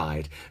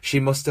mortified. She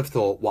must have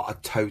thought, what a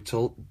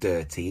total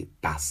dirty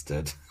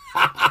bastard.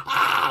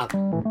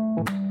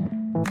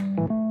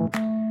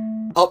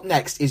 Up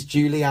next is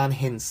Julianne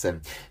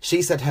Hinson.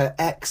 She said her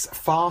ex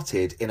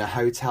farted in a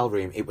hotel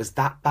room. It was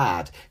that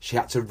bad, she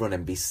had to run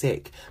and be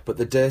sick. But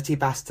the dirty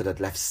bastard had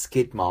left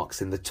skid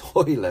marks in the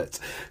toilet,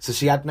 so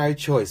she had no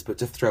choice but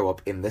to throw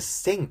up in the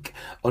sink.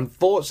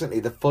 Unfortunately,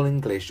 the full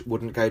English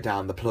wouldn't go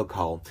down the plug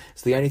hole,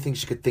 so the only thing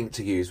she could think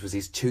to use was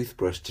his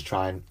toothbrush to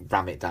try and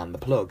ram it down the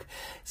plug.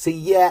 See,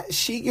 yeah,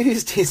 she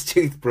used his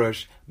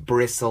toothbrush,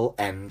 bristle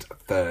end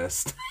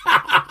first.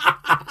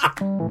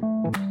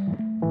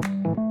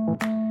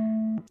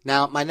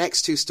 Now, my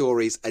next two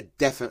stories are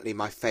definitely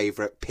my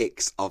favourite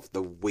picks of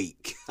the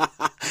week.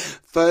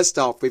 First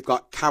off, we've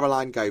got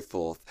Caroline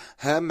Goforth.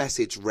 Her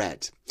message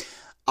read,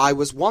 I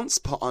was once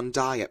put on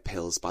diet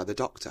pills by the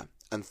doctor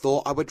and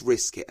thought I would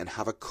risk it and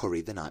have a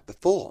curry the night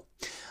before.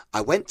 I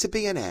went to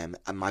B&M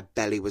and my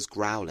belly was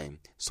growling,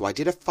 so I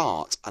did a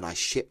fart and I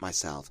shit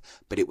myself,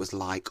 but it was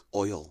like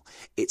oil.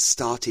 It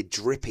started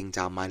dripping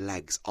down my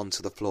legs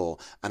onto the floor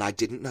and I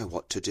didn't know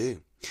what to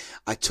do.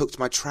 I tucked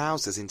my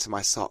trousers into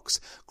my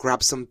socks,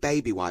 grabbed some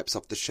baby wipes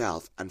off the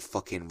shelf and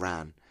fucking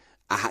ran.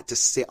 I had to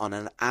sit on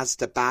an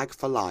Asda bag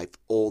for life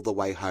all the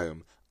way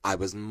home. I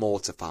was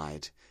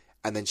mortified.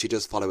 And then she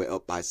does follow it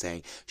up by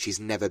saying she's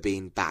never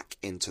been back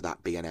into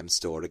that B&M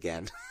store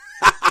again.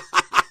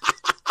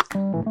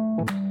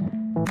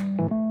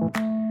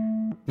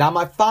 Now,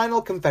 my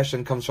final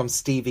confession comes from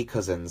Stevie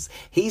Cousins.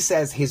 He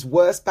says his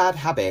worst bad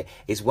habit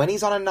is when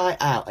he's on a night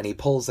out and he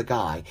pulls a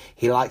guy,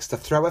 he likes to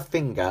throw a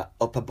finger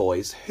up a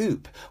boy's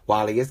hoop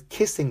while he is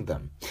kissing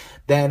them.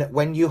 Then,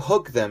 when you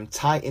hug them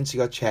tight into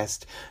your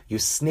chest, you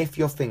sniff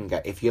your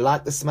finger. If you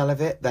like the smell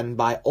of it, then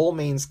by all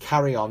means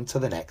carry on to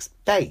the next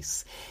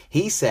base.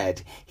 He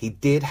said he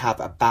did have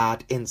a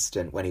bad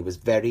incident when he was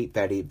very,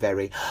 very,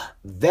 very,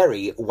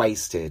 very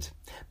wasted,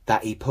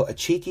 that he put a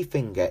cheeky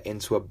finger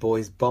into a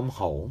boy's bum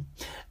hole,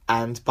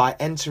 and by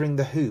entering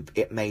the hoop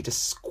it made a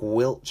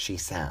squelchy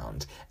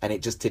sound and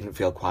it just didn't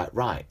feel quite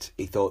right.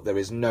 He thought, there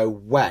is no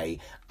way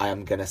I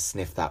am going to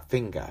sniff that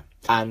finger,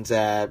 and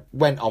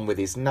went on with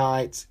his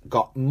night,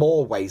 got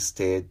more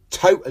wasted,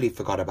 totally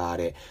forgot about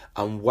it,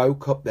 and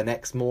woke up the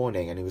next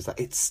morning and he was like,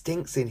 it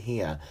stinks in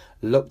here.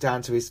 Looked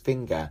down to his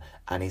finger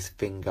and his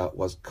finger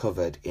was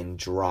covered in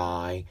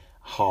dry,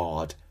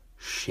 hard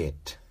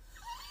shit.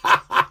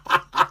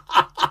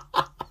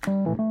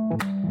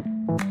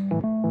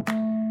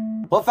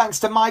 Well, thanks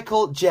to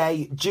Michael,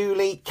 Jay,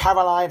 Julie,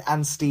 Caroline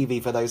and Stevie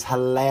for those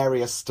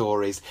hilarious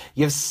stories.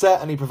 You've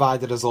certainly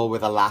provided us all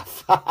with a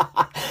laugh.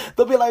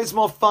 There'll be loads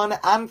more fun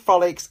and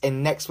frolics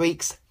in next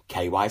week's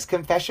KY's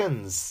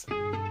Confessions.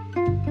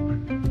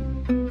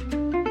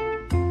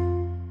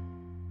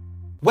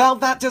 Well,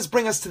 that does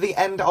bring us to the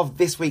end of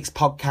this week's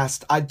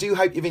podcast. I do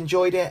hope you've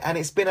enjoyed it and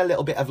it's been a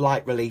little bit of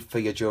light relief for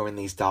you during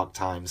these dark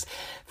times.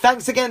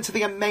 Thanks again to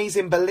the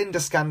amazing Belinda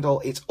Scandal.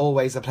 It's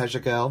always a pleasure,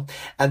 girl.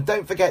 And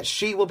don't forget,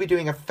 she will be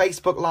doing a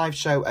Facebook live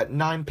show at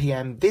 9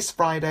 p.m. this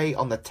Friday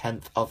on the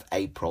 10th of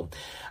April.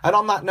 And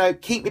on that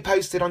note, keep me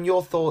posted on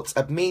your thoughts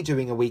of me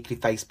doing a weekly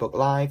Facebook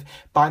live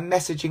by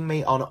messaging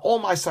me on all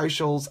my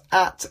socials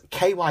at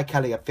KY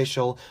Kelly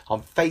Official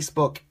on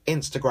Facebook,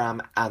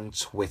 Instagram and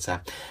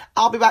Twitter.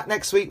 I'll be back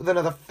next week with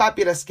another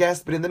fabulous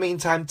guest, but in the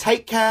meantime,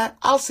 take care.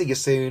 I'll see you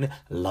soon.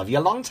 Love you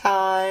a long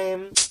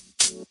time.